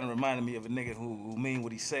 it kind of reminded me of a nigga who mean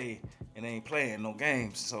what he say and ain't playing no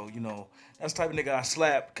games. So, you know, that's the type of nigga I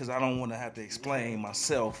slap because I don't want to have to explain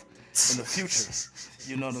myself in the future.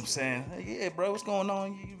 You know what I'm saying? Hey, yeah, bro, what's going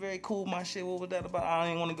on? You very cool, my shit. What was that about? I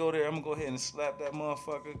ain't want to go there. I'm going to go ahead and slap that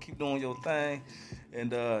motherfucker. Keep doing your thing.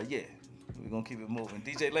 And, yeah, we're going to keep it moving.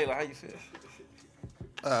 DJ Layla, how you feel?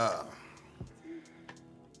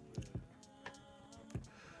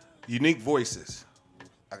 Unique voices.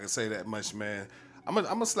 I can say that much, man. I'm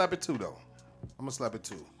gonna slap it too, though. I'm gonna slap it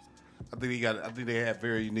too. I think they have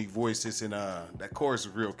very unique voices, and that chorus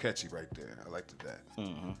is real catchy right there. I liked that.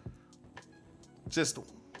 Mm-hmm.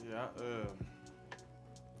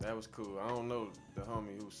 That was cool. I don't know the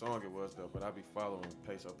homie whose song it was though, but I be following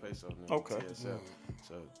Peso Okay. TSL.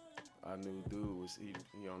 So I knew dude was he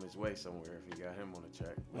on his way somewhere if he got him on the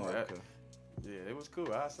track. Okay. Yeah, it was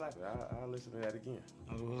cool. I slap it. I'll listen to that again.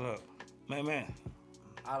 What's up, man?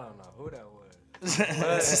 I don't know who that was.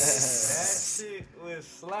 That shit was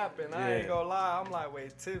slapping. Yeah. I ain't gonna lie. I'm like,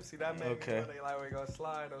 wait, tipsy. That made me feel like we gonna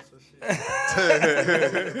slide or some shit.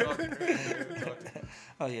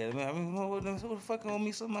 Oh yeah, man. I mean, who the fuck owe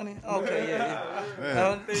me some money? Okay,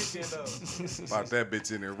 yeah. I'm thinking though. About that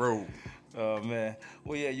bitch in the road. Oh, man.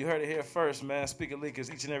 Well, yeah, you heard it here first, man. Speaker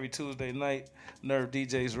Leakers each and every Tuesday night. Nerve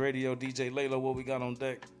DJs Radio. DJ Layla, what we got on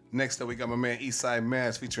deck? Next up, we got my man Eastside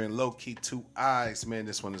Mass featuring Low Key 2 Eyes. Man,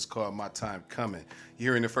 this one is called My Time Coming.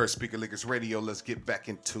 You're hearing the first Speaker Leakers Radio. Let's get back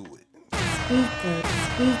into it. Speaker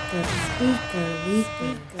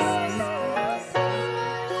Leakers.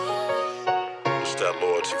 It's that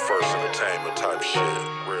Loyalty First Entertainment type shit.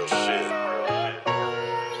 Real shit.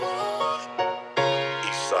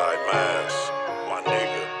 Eastside Mass, my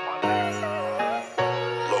nigga.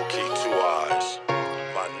 Low Key 2 Eyes,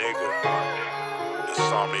 my nigga.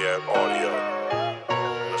 Insomniac Audio.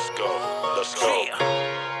 Let's go. Yeah.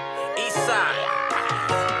 Eastside.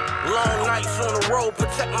 Long nights on the road,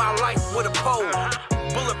 protect my life with a pole.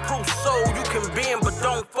 Bulletproof soul, you can bend but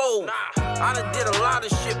don't fold. I done did a lot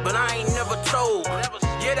of shit, but I ain't never told.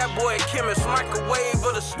 Yeah, that boy a chemist, microwave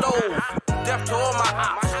or the stove. Death to all my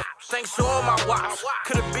ops, thanks to all my wops.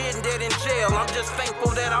 Could've been dead in jail, I'm just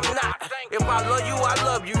thankful that I'm not. If I love you, I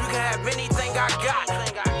love you, you can have anything I got.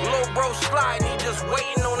 Lil' bro sliding, he just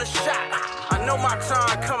waiting on a shot. I know my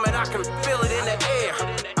time coming, I can feel it in the air.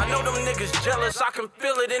 I know them niggas jealous, I can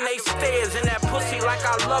feel it in they stares. And that pussy like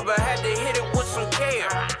I love her, had to hit it with some care.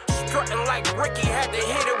 Strutting like Ricky, had to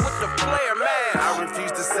hit it with the flare, man. I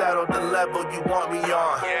refuse to settle the level you want me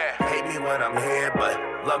on. Hate me when I'm here, but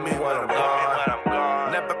love me when I'm gone.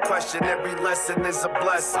 Never question, every lesson is a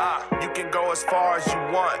blessing. You can go as far as you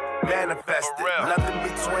want, manifest it. Nothing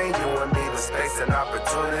between you and me but space and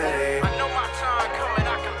opportunity. I know my time coming,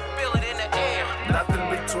 I can feel it in the air. Nothing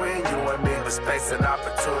between you and me but space and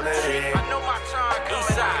opportunity. I know my time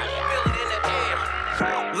coming, I can feel it in the air.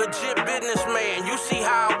 business man, you see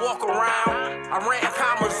how I walk around. I ran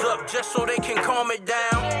commas up just so they can calm it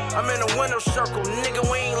down. I'm in a winner's circle, nigga,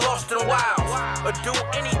 we ain't lost in wilds. Or do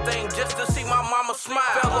anything just to see my mama smile.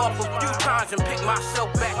 Fell off a few times and picked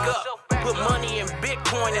myself back up. Put money in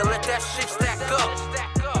Bitcoin and let that shit stack up.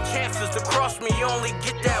 Chances to cross me, you only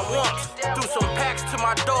get that once. Threw some packs to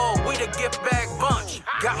my dog, we the gift bag bunch.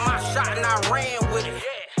 Got my shot and I ran with it.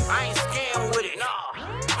 I ain't scam with it.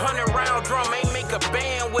 100 round drum ain't make a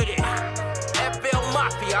band with it. FL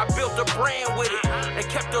Mafia, I built a brand with it. And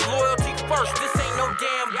kept the loyalty first, this ain't no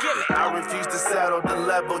damn gimmick. I refuse to settle the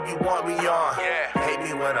level you want me on. Hate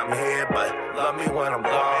me when I'm here, but love me when I'm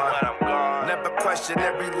gone. Never question,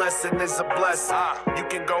 every lesson is a blessing. You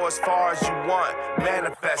can go as far as you want,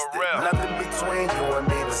 manifest it. Nothing between you and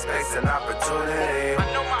me but space and opportunity. I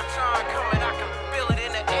know my time coming, I can feel it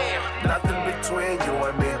in the air. Nothing between you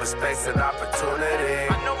and me but space and opportunity.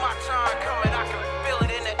 I know my time coming, I can feel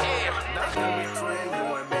it in the air. Nothing between you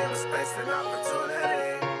and me but space and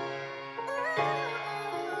opportunity.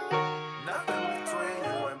 Nothing between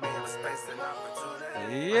you and me but space and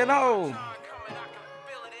opportunity. You know.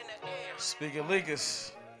 Speaking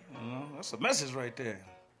Leakers, you know, that's a message right there.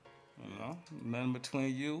 You know, nothing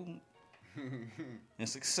between you and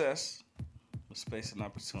success, but space and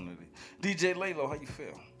opportunity. DJ Laylo, how you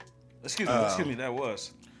feel? Excuse me, that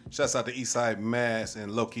was. Shouts out to Eastside Mass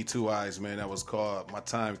and Low Key Two Eyes, man. That was called My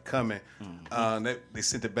Time Coming. They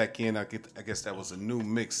sent it back in. I guess that was a new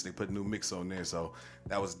mix. They put a new mix on there, so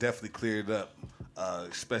that was definitely cleared up,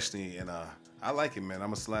 especially in I like it, man. I'm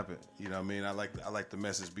gonna slap it. You know what I mean? I like the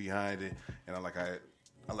message behind it, and I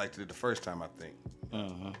liked it the first time, I think.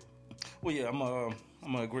 Well, yeah, I'm gonna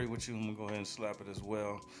agree with you. I'm gonna go ahead and slap it as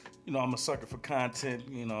well. You know, I'm a sucker for content,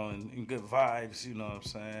 you know, and good vibes. You know what I'm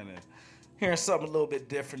saying? And hearing something a little bit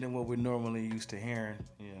different than what we're normally used to hearing.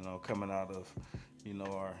 You know, coming out of, you know,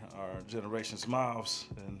 our generation's mouths,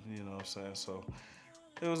 and you know what I'm saying. So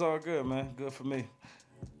it was all good, man. Good for me.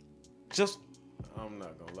 I'm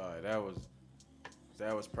not gonna lie,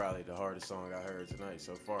 that was probably the hardest song I heard tonight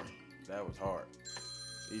so far. That was hard.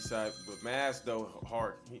 Eastside, but Mass though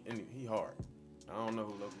hard. He hard. I don't know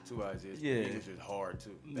who Local Two Eyes is. Yeah, he was just hard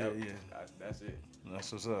too. That's it.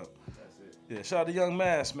 That's what's up. That's it. Yeah, shout out to Young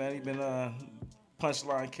Mass, man. He been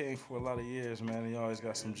Punchline King for a lot of years, man. He always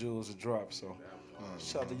got some jewels to drop. So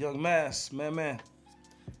shout out to Young Mass, man.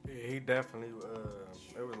 Yeah, he definitely.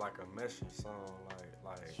 It was like a message song,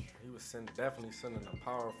 like he was definitely sending a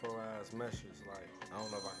powerful ass message. Like I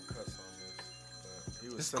don't know if I can cuss on this, but he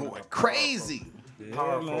was sending going crazy.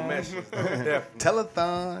 Powerful message. Definitely.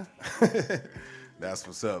 Telethon. That's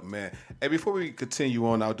what's up, man. Hey, before we continue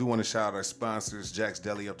on, I do want to shout out our sponsors, Jack's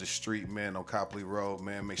Deli up the street, man, on Copley Road,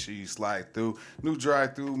 man. Make sure you slide through. New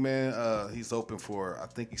drive-through, man. He's open for, I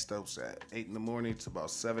think he starts at 8 in the morning to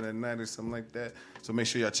about 7 at night or something like that. So make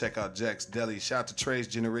sure y'all check out Jack's Deli. Shout out to Tres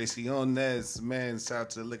Generaciones, man. Shout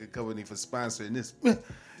out to the liquor company for sponsoring this.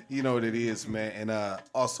 You know what it is, man. And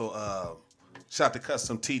also, shout out to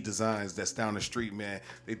Custom Tee Designs that's down the street, man.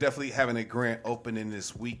 They definitely having a grand opening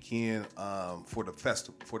this weekend for the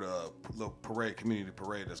festival, for the little parade, community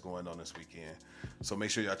parade that's going on this weekend. So make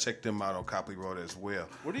sure y'all check them out on Copley Road as well.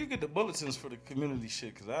 Where do you get the bulletins for the community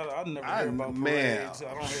shit? Because I never hear about parades.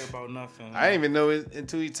 I don't hear about nothing. I didn't even know it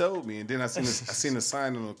until he told me. And then I seen the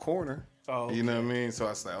sign on the corner. Oh, okay. You know what I mean? So I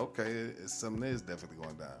was like, okay, it's something that is definitely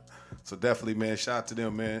going down. So definitely, man, shout out to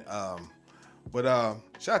them, man. But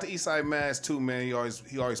shout out to Eastside Mass too, man. He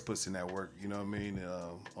always puts in that work, you know what I mean,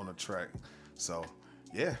 on the track. So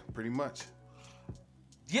yeah, pretty much.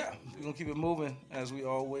 Yeah, we're gonna keep it moving as we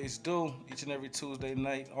always do each and every Tuesday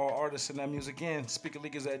night. All artists and that music in.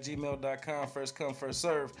 Speakerleakers@gmail.com. First come, first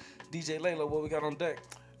serve. DJ Laylo, what we got on deck?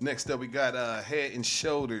 Next up, we got Head and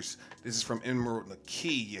Shoulders. This is from Emerald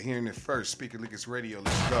McKee. You're hearing it first. Speaker Leakers Radio.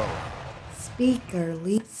 Let's go. Speaker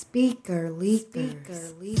Leakers.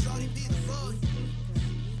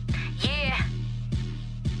 Yeah.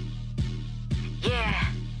 Yeah.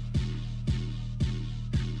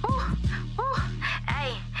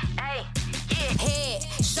 Hey, yeah. Head,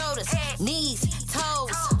 shoulders, knees,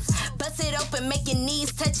 toes. Bust it open, make your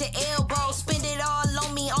knees touch your elbows. Spend it all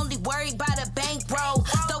on me, only worried about a bankroll.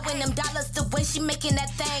 Throwing them dollars the way she making that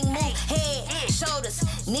thing move. Head, shoulders,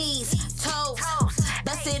 knees, toes.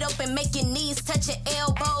 Bust it open, make your knees touch your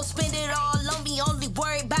elbows. Spend it all on me, only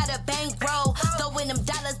worried about a bankroll. Throwing them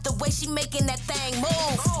dollars the way she making that thing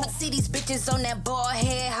move. I see these bitches on that bald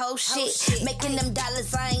head hoe shit. Making them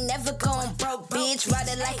dollars, I ain't never going broke, bitch.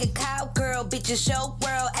 Riding like a cowgirl, bitches show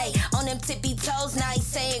world, ayy. On them tippy toes, now he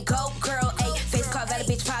saying go girl, ayy. Face card got a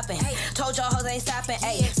bitch poppin'. Told y'all hoes ain't stopping,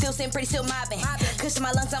 ayy. Still sitting pretty, still mobbing. Cushion to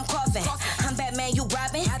my lungs, I'm coughing. I'm Batman, you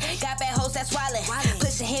Robin. Got bad hoes that's wildin'.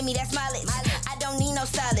 Pushing, hit me, that's mileage. I don't need no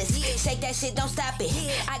stylist. Shake that shit, don't stop it.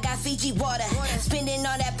 I got Fiji water. Spending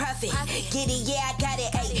all that profit. Get it, yeah, I got it.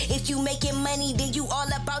 Ay. If you making money, then you all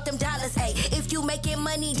about them dollars. Ay. If you making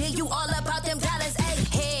money, then you all about them dollars. Ay.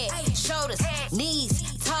 Head, shoulders,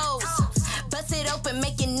 knees, toes. Bust it open,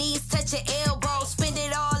 make your knees touch your elbows. Spend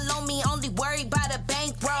it all on me, only worry about a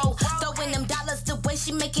bankroll. Throwing them dollars the way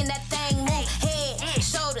she making that thing move. Head,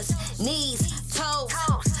 shoulders, knees, toes.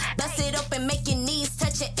 Bust it open, make your knees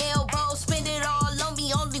touch your elbows. Spend it all on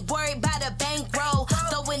me, only worry about a bankroll.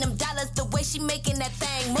 Throwing them dollars the way she making that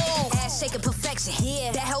thing move. Ass shaking perfection,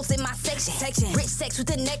 yeah. That hoes in my section. Rich sex with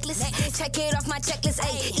the necklace. Check it off my checklist.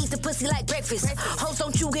 Ayy, eat the pussy like breakfast. Hoes,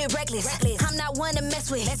 don't you get reckless. I'm not one to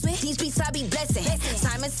mess with. These beats I be blessing.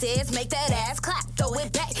 Simon says, make that ass clap. Throw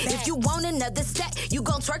it back. If you want another stack, you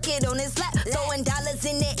gon' twerk it on his lap. Throwing dollars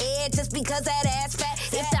in the air just because that ass fat.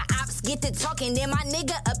 If the ops get to talking, then my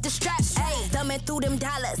nigga up the straps. Ayy, thumbing through them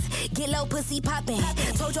dollars. Get low pussy poppin'.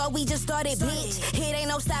 Told y'all we just started, bitch. It ain't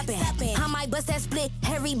no stopping. I might bust that split.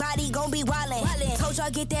 Everybody gon' be wildin'. Told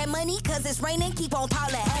y'all get that money, cause it's raining. Keep on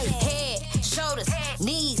piling. Head, shoulders,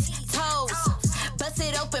 knees, toes. Bust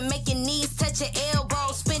it open, make your knees touch your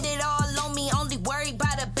elbows. Spend it all on me, only worry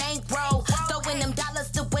about a bankroll. Throwing them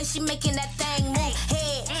dollars the way she making that thing move.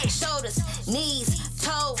 Head, shoulders, knees,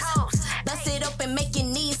 toes. Bust it open, make your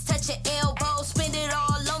knees touch your elbows. Spend it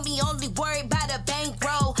all on me, only worry about a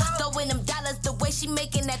bankroll. Throwing them dollars the way she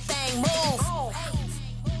making that thing move.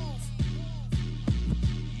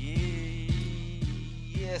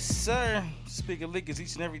 Yes, sir. Speaking of leakers,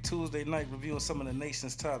 each and every Tuesday night reviewing some of the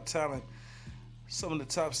nation's top talent. Some of the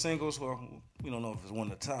top singles, well, we don't know if it's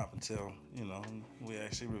one of the top until, we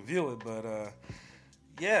actually review it. But,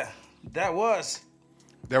 yeah, that was.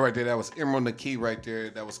 That right there, that was Emerald Nakee right there.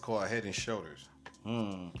 That was called Head and Shoulders.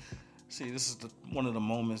 See, this is one of the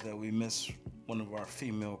moments that we miss one of our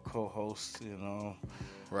female co-hosts,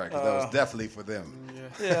 Right, because that was definitely for them.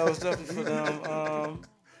 Yeah, it was definitely for them.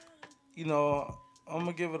 I'm going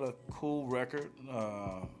to give it a cool record.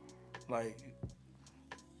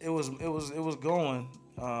 It was going.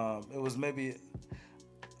 It was maybe,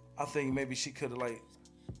 I think maybe she could have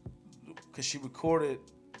because she recorded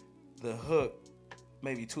the hook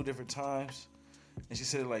maybe 2 different times, and she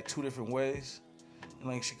said it 2 different ways,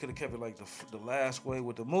 and she could have kept it the last way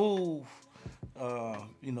with the move.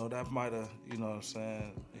 That might have, you know what I'm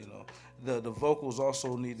saying. The vocals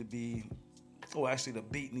also need to be, actually the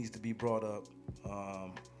beat needs to be brought up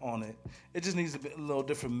on it. It just needs to be a little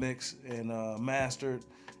different mix and mastered.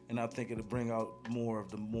 And I think it'll bring out more of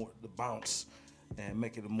the bounce and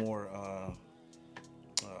make it a more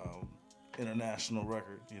international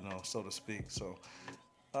record, so to speak. So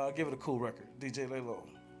give it a cool record. DJ Laylo.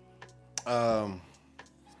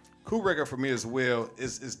 Cool record for me as well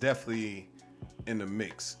is definitely in the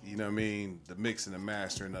mix. You know what I mean? The mix and the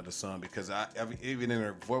mastering of the song, because even in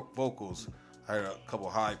her vocals, I heard a couple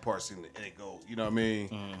high parts and it go, you know what I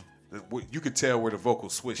mean? You could tell where the vocal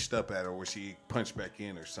switched up at or where she punched back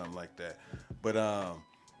in or something like that. But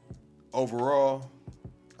overall,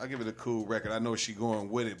 I'll give it a cool record. I know she going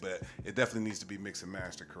with it, but it definitely needs to be mixed and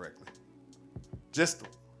mastered correctly. As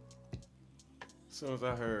soon as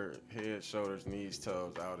I heard Head, Shoulders, Knees,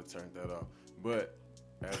 Toes, I would have turned that off. But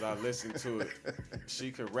as I listened to it,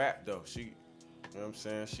 she could rap though. You know what I'm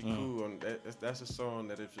saying? She cool on that. That's a song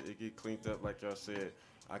that if it get cleaned up, like y'all said,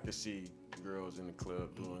 I could see girls in the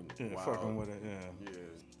club doing wild. Fucking with it, yeah.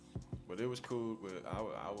 But it was cool, but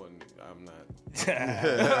I'm not.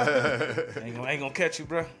 ain't gonna catch you,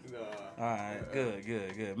 bro. Nah. All right,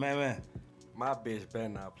 good. Man. My bitch better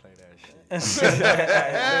not play that shit.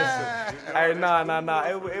 Hey, nah.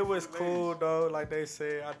 It was cool though. Like they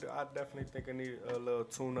said, I definitely think I need a little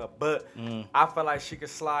tune up. But I feel like she could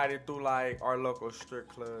slide it through our local strip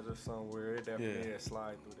clubs or somewhere. It definitely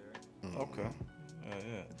slide through there. Okay.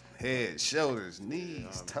 Yeah. Head, shoulders,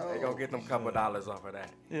 knees, toes. They gonna get them couple dollars off of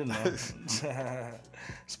that.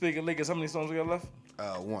 Speaking of leakers, how many songs we got left?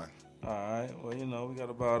 1. All right. Well, we got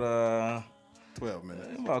about 12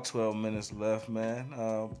 minutes. About 12 minutes left, man.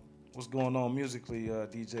 What's going on musically,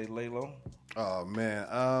 DJ Laylo? Oh man,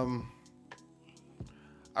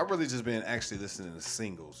 I've really just been actually listening to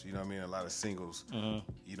singles. You know what I mean? A lot of singles.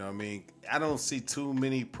 You know what I mean? I don't see too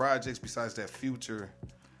many projects besides that Future.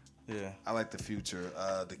 Yeah, I like the Future.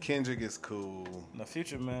 The Kendrick is cool. The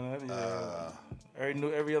Future, man.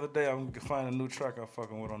 Every other day I'm finding a new track I'm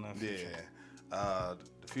fucking with on that Future. Yeah,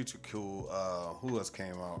 the Future cool. Who else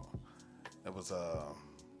came out? It was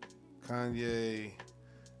Kanye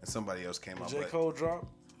and somebody else came out. J. Cole drop?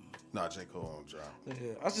 Nah, J. Cole won't drop.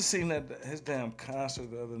 Yeah, I just seen that his damn concert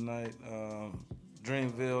the other night.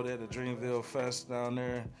 Dreamville, they had the Dreamville Fest down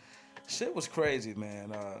there. Shit was crazy,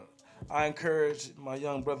 man. I encourage my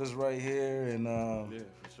young brothers right here and for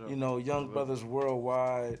sure. you know, young brothers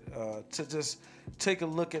worldwide to just take a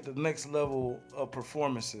look at the next level of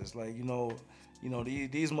performances. Like, you know,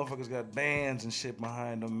 these motherfuckers got bands and shit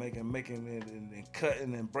behind them, making it and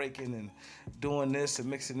cutting and breaking and doing this and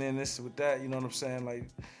mixing in this with that. You know what I'm saying? Like,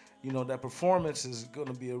 you know, that performance is going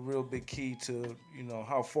to be a real big key to, you know,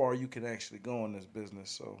 how far you can actually go in this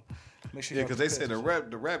business. So make sure. Yeah, because they said the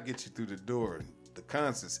rap gets you through the door. The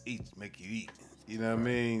concerts make you eat. You know what I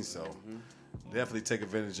mean? So definitely take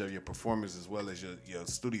advantage of your performance as well as your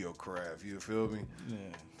studio craft. You feel me? Yeah.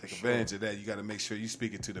 Take advantage of that. You got to make sure you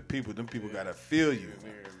speaking to the people. Them people got to feel you.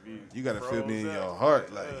 You got to feel me in your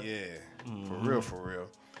heart. Like, for real.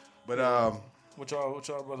 But what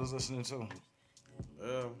y'all brothers listening to?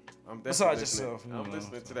 I'm definitely Besides listening. yourself, you I'm know.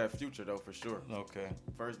 listening to that Future though for sure. Okay.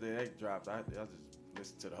 First day they dropped, I just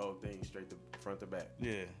listened to the whole thing straight to front to back.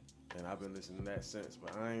 Yeah. And I've been listening to that since,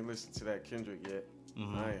 but I ain't listened to that Kendrick yet.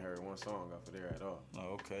 I ain't heard one song off of there at all.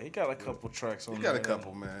 Oh, okay. He got a couple tracks on he there. got a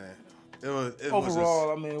couple, man. It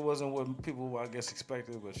Overall, I mean, it wasn't what people, I guess,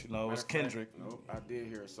 expected, but, you know, it was Kendrick. Nope, I did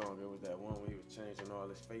hear a song. It was that one where he was changing all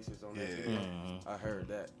his faces on that video. I heard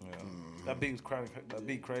that. Yeah. That beat was crazy. That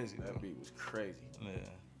beat crazy. That beat was crazy. Yeah.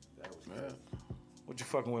 That was crazy. What you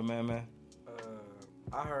fucking with, man?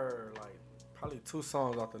 I heard, like, probably 2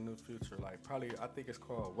 songs off the new Future. Like, probably, I think it's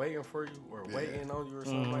called Waiting For You or Waiting On You or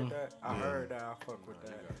something like that. I heard that. I fuck with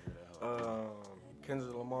that.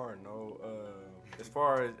 Kendrick Lamar, no. As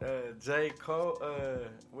far as J. Cole,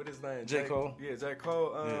 what his name? J. Cole? Yeah, J.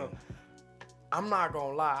 Cole. I'm not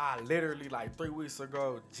gonna lie, I literally like 3 weeks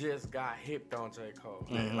ago just got hipped on J. Cole.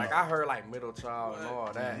 Like I heard like Middle Child and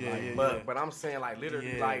all that. But I'm saying like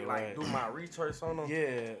literally do my research on him.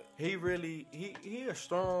 Yeah. He really he a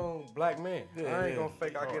strong black man. I ain't gonna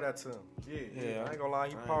fake I get that to him. Yeah. I ain't gonna lie,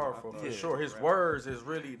 he powerful for sure. His words is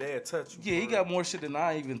really they'll touch you. Yeah, he got more shit than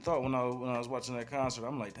I even thought when I was watching that concert.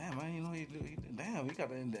 I'm like, damn, I didn't know he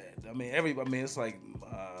got in that. I mean, it's like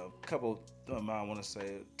a couple. I want to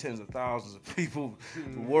say tens of thousands of people,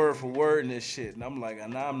 word for word in this shit, and I'm like,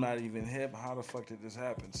 and I'm not even hip. How the fuck did this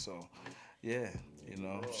happen? So, yeah, you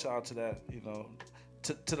know, shout out to that, you know,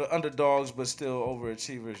 to the underdogs, but still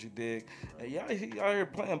overachievers. You dig? And yeah, he out here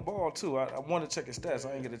playing ball too. I want to check his stats.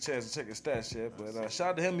 I ain't get a chance to check his stats yet, but shout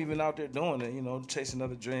out to him even out there doing it. You know, chasing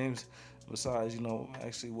other dreams besides, you know,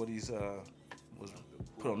 actually what he's was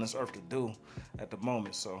put on this earth to do at the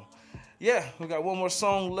moment. So. Yeah, we got one more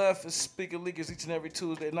song left. It's Speaker Leakers each and every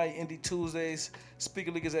Tuesday night, Indie Tuesdays.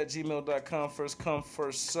 SpeakerLeakers@gmail.com. First come,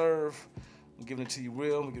 first serve. We're giving it to you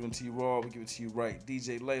real. We're giving it to you raw. We're giving it to you right.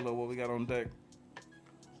 DJ Laylo, what we got on deck?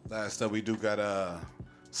 Last up, we do got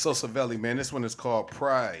Sosa Velli, man. This one is called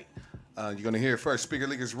Pride. You're going to hear it first. Speaker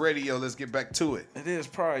Leakers Radio. Let's get back to it. It is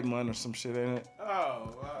Pride Month or some shit, ain't it?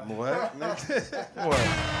 Oh, What? What?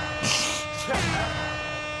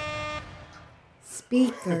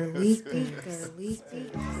 Speaker Leakers.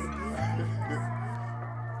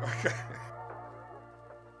 Okay.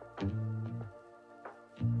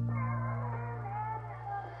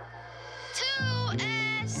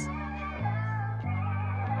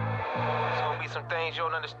 Some things you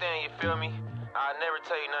don't understand, you feel me? I never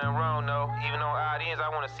tell you nothing wrong, though. Even on audience, I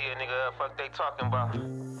want to see a nigga fuck they talking about.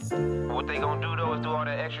 What they gonna do, though, is do all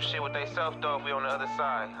that extra shit with they self, though, if we on the other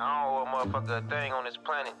side. I don't owe a motherfucker a thing on this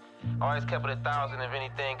planet. Always kept it 1,000 if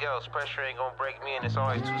anything else. Pressure ain't gonna break me, and it's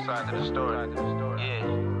always 2 sides to the story. Yeah.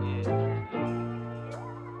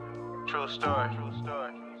 True story. True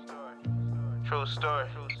story.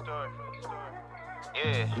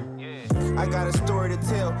 Yeah. I got a story to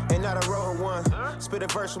tell, and not a wrote one. Spit a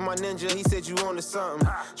verse with my ninja, he said you on to something.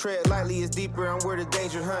 Tread lightly, it's deeper, I'm where the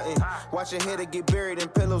danger hunting. Watch a hitter get buried in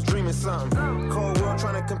pillows, dreaming something. Cold world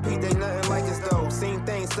trying to compete, they nothing like us though. Seen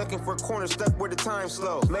things sucking for corners, stuck where the time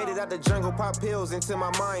slow. Made it out the jungle, pop pills into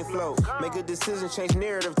my mind flow. Make a decision, change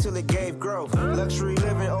narrative till it gave growth. Luxury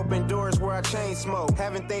living, open doors where I chain smoke.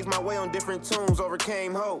 Having things my way on different tunes,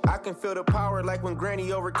 overcame hope. I can feel the power like when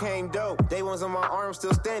Granny overcame dope. Day ones on my arm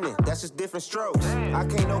still standing, that's just different strokes. I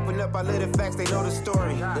can't open up, I live the facts, they know the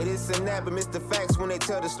story. They this and that, but miss the facts when they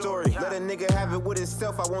tell the story. Let a nigga have it with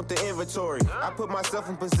himself, I want the inventory. I put myself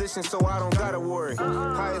in position so I don't gotta worry.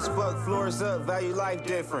 High as fuck, floors up, value life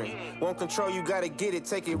different. Won't control, you gotta get it,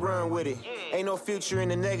 take it, run with it. Ain't no future in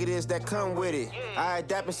the negatives that come with it. I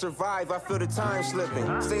adapt and survive, I feel the time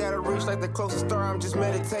slipping. Stay out of reach like the closest star, I'm just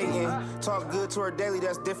meditating. Talk good to her daily,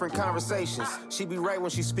 that's different conversations. She be right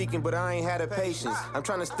when she's speaking, but I ain't had a patience. pages. I'm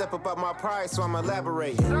trying to step up out my pride, so I'm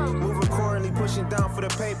elaborating. Moving accordingly, pushing down for the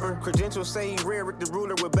paper. Credentials say he rear Rick the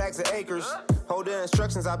ruler with bags of acres. Hold the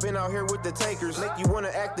instructions, I've been out here with the takers. Make you wanna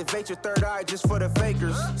activate your third eye just for the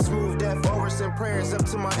fakers. Smooth death over, send prayers up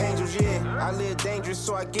to my angels, yeah. I live dangerous,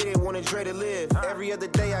 so I get it, wanna Dre to live. Every other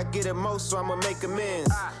day I get it most, so I'ma make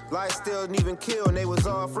amends. Lies still didn't even kill, and they was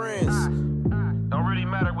all friends. Don't really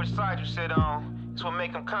matter which side you sit on. It's what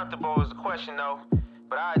make them comfortable is the question, though.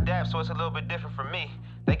 But I adapt, so it's a little bit different from me.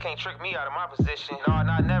 They can't trick me out of my position. No,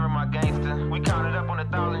 not never, my gangster. We counted up on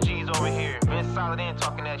 1,000 G's over here. Been solid in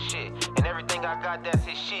talking that shit. And everything I got, that's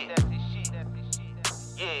his shit.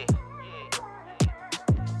 Yeah.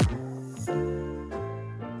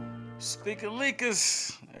 Speaker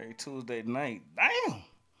Leakers, every Tuesday night. Damn.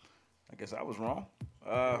 I guess I was wrong.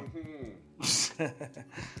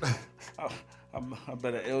 I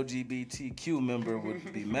bet an LGBTQ member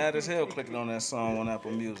would be mad as hell clicking on that song on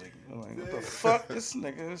Apple Music. I'm like, what the fuck? This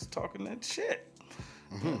nigga is talking that shit.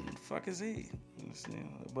 What the fuck is he?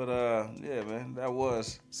 But yeah, man, that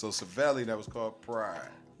was. So Savelli, that was called Pride.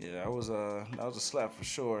 Yeah, that was a slap for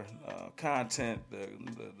sure. Content,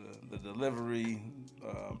 the delivery,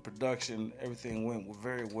 production, everything went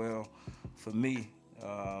very well for me.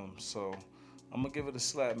 So I'm gonna give it a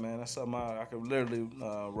slap, man. That's something I could literally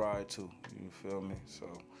ride to. You feel me? So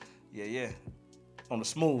yeah. On the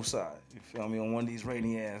smooth side, you feel me? On one of these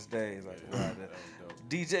rainy ass days, like ride that.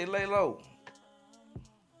 DJ Laylo.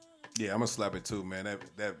 Yeah, I'm gonna slap it too, man.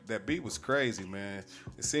 That beat was crazy, man.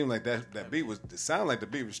 It seemed like that beat was. It sounded like the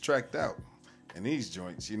beat was tracked out in these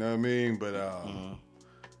joints. You know what I mean? But I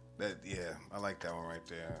like that one right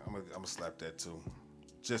there. I'm gonna slap that too.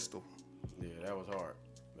 Gistel. Yeah, that was hard.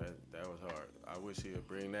 That was hard. I wish he would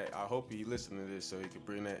bring that. I hope he listened to this so he could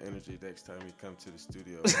bring that energy next time he come to the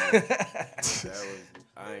studio.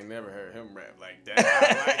 I ain't never heard him rap like that.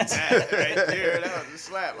 I like that right there. That was a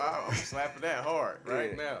slap. I'm slapping that hard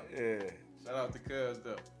right now. Yeah. Shout out to Cuz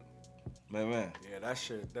though. Man. Yeah, that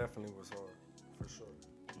shit definitely was hard, for sure.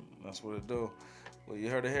 That's what it do. Well, you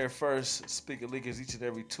heard it here first. Speaker Leakers each and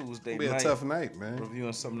every Tuesday night. It'll be a tough night, man.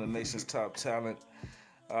 Reviewing some of the nation's top talent.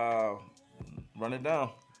 Run it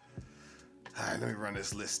down. All right, let me run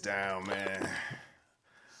this list down, man.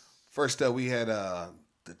 First up, we had the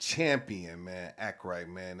champion, man, Act Right,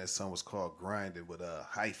 man. That song was called Grinded with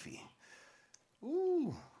Hyphy.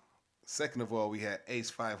 Ooh. Second of all, we had Ace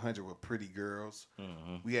 500 with Pretty Girls.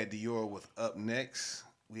 Mm-hmm. We had Dior with Up Next.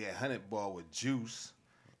 We had 100 Ball with Juice.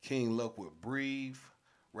 King Loc with Breathe.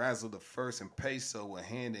 Razzle the First and Peso with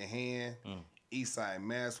Hand in Hand. Eastside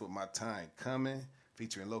Mass with My Time Coming.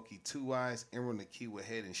 Featuring Loki 2 Eyes. Emerald the Key with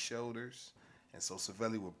Head and Shoulders. And so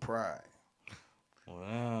Savelli with Pride.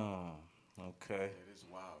 Wow. Okay. It is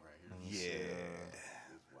wild right here. Yeah.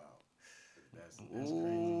 It's wild. That's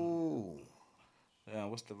Ooh. Yeah,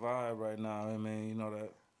 what's the vibe right now? I mean, you know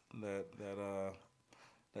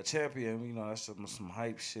that champion, you know, that's some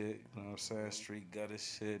hype shit, you know what I'm saying? Street gutter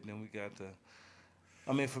shit. Then we got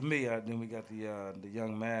for me, then we got the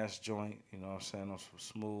Young Mass joint, you know what I'm saying, on some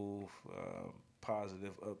smooth,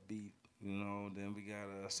 positive, upbeat, you know. Then we got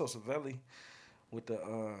Savelli with the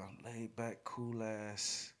laid back, cool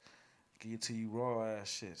ass, give it to you raw ass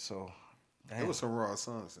shit. So there was some raw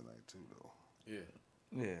songs tonight too, though. Yeah.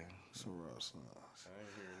 Some raw songs. I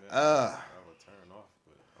ain't hearing that. I would turn off,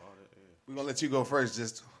 but all that. Yeah. We're gonna let you go first,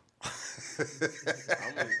 just.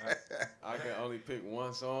 I can only pick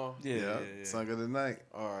one song. Yeah. Song of the night.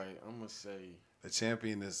 All right, I'm gonna say the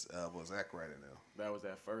champion was Act Right in there. That was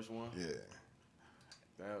that first one.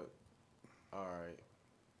 Yeah. All right.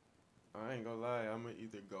 I ain't gonna lie. I'm gonna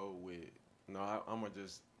either go with I'm gonna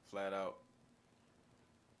just flat out.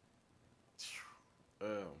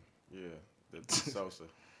 The Sosa.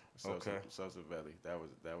 Okay. Sosa Valley. That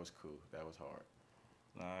was cool. That was hard.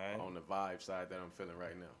 All right. On the vibe side that I'm feeling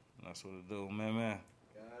right now. That's what it do, man.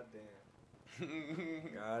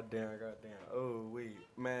 Goddamn. Oh,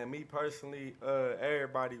 man, me personally,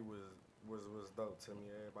 everybody was dope to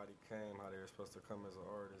me. Everybody came how they were supposed to come as an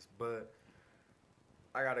artist, but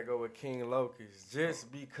I gotta go with King Locus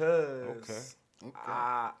just because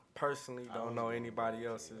I personally don't know anybody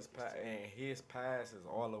else's past, and his past is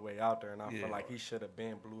all the way out there, and I feel like he should have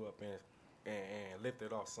been blew up and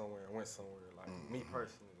lifted off somewhere and went somewhere. Like me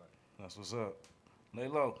personally, like that's what's up. Lay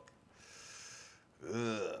low.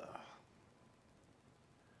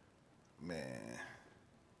 Man,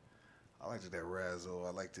 I liked it that Razzle.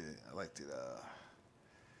 I liked it.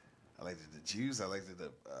 The Juice. I liked it. Yeah,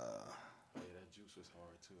 that Juice was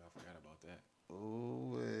hard too. I forgot about that.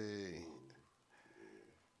 Oh, hey.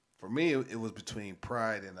 For me, it was between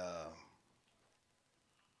Pride and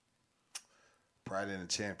the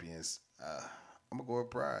Champions. I'm gonna go with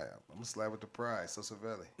Pride. I'm gonna slide with the Pride,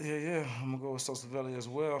 Sosavelli. Yeah. I'm gonna go with Sosavelli as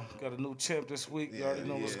well. Got a new champ this week. You already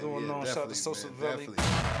know what's going on. Shout out to Sosavelli.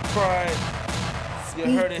 Pride. You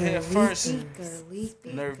heard it here first.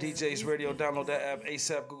 Nerve DJs Radio. Download that app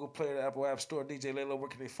ASAP. Google Play, the Apple App Store. DJ Laylo, where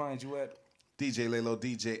can they find you at? DJ Laylo,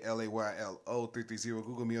 DJ LAYLO 330.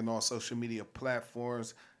 Google me on all social media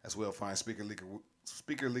platforms as well. Find Speaker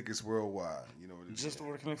Leakers worldwide. You know what it is. Just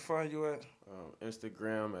where can they find you at?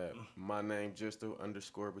 Instagram at my name Justo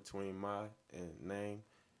 _ between my and name,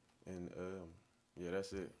 and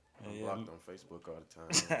that's it. I'm blocked on Facebook all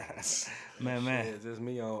the time. man. Yeah, just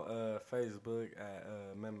me on Facebook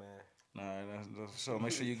at man. All right, that's so.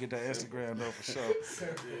 Make sure you get that Instagram though for sure. You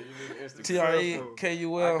need Instagram.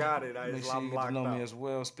 TREKUL. I got it. Make sure you get to know me as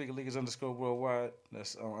well. Speaker Leakers _ worldwide.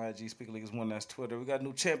 That's on IG. Speaker Leakers 1. That's Twitter. We got a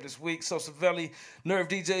new champ this week. Sosavelli, Nerve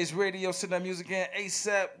DJs Radio. Send that music in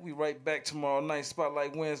ASAP. We right back tomorrow night.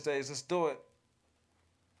 Spotlight Wednesdays. Let's do it.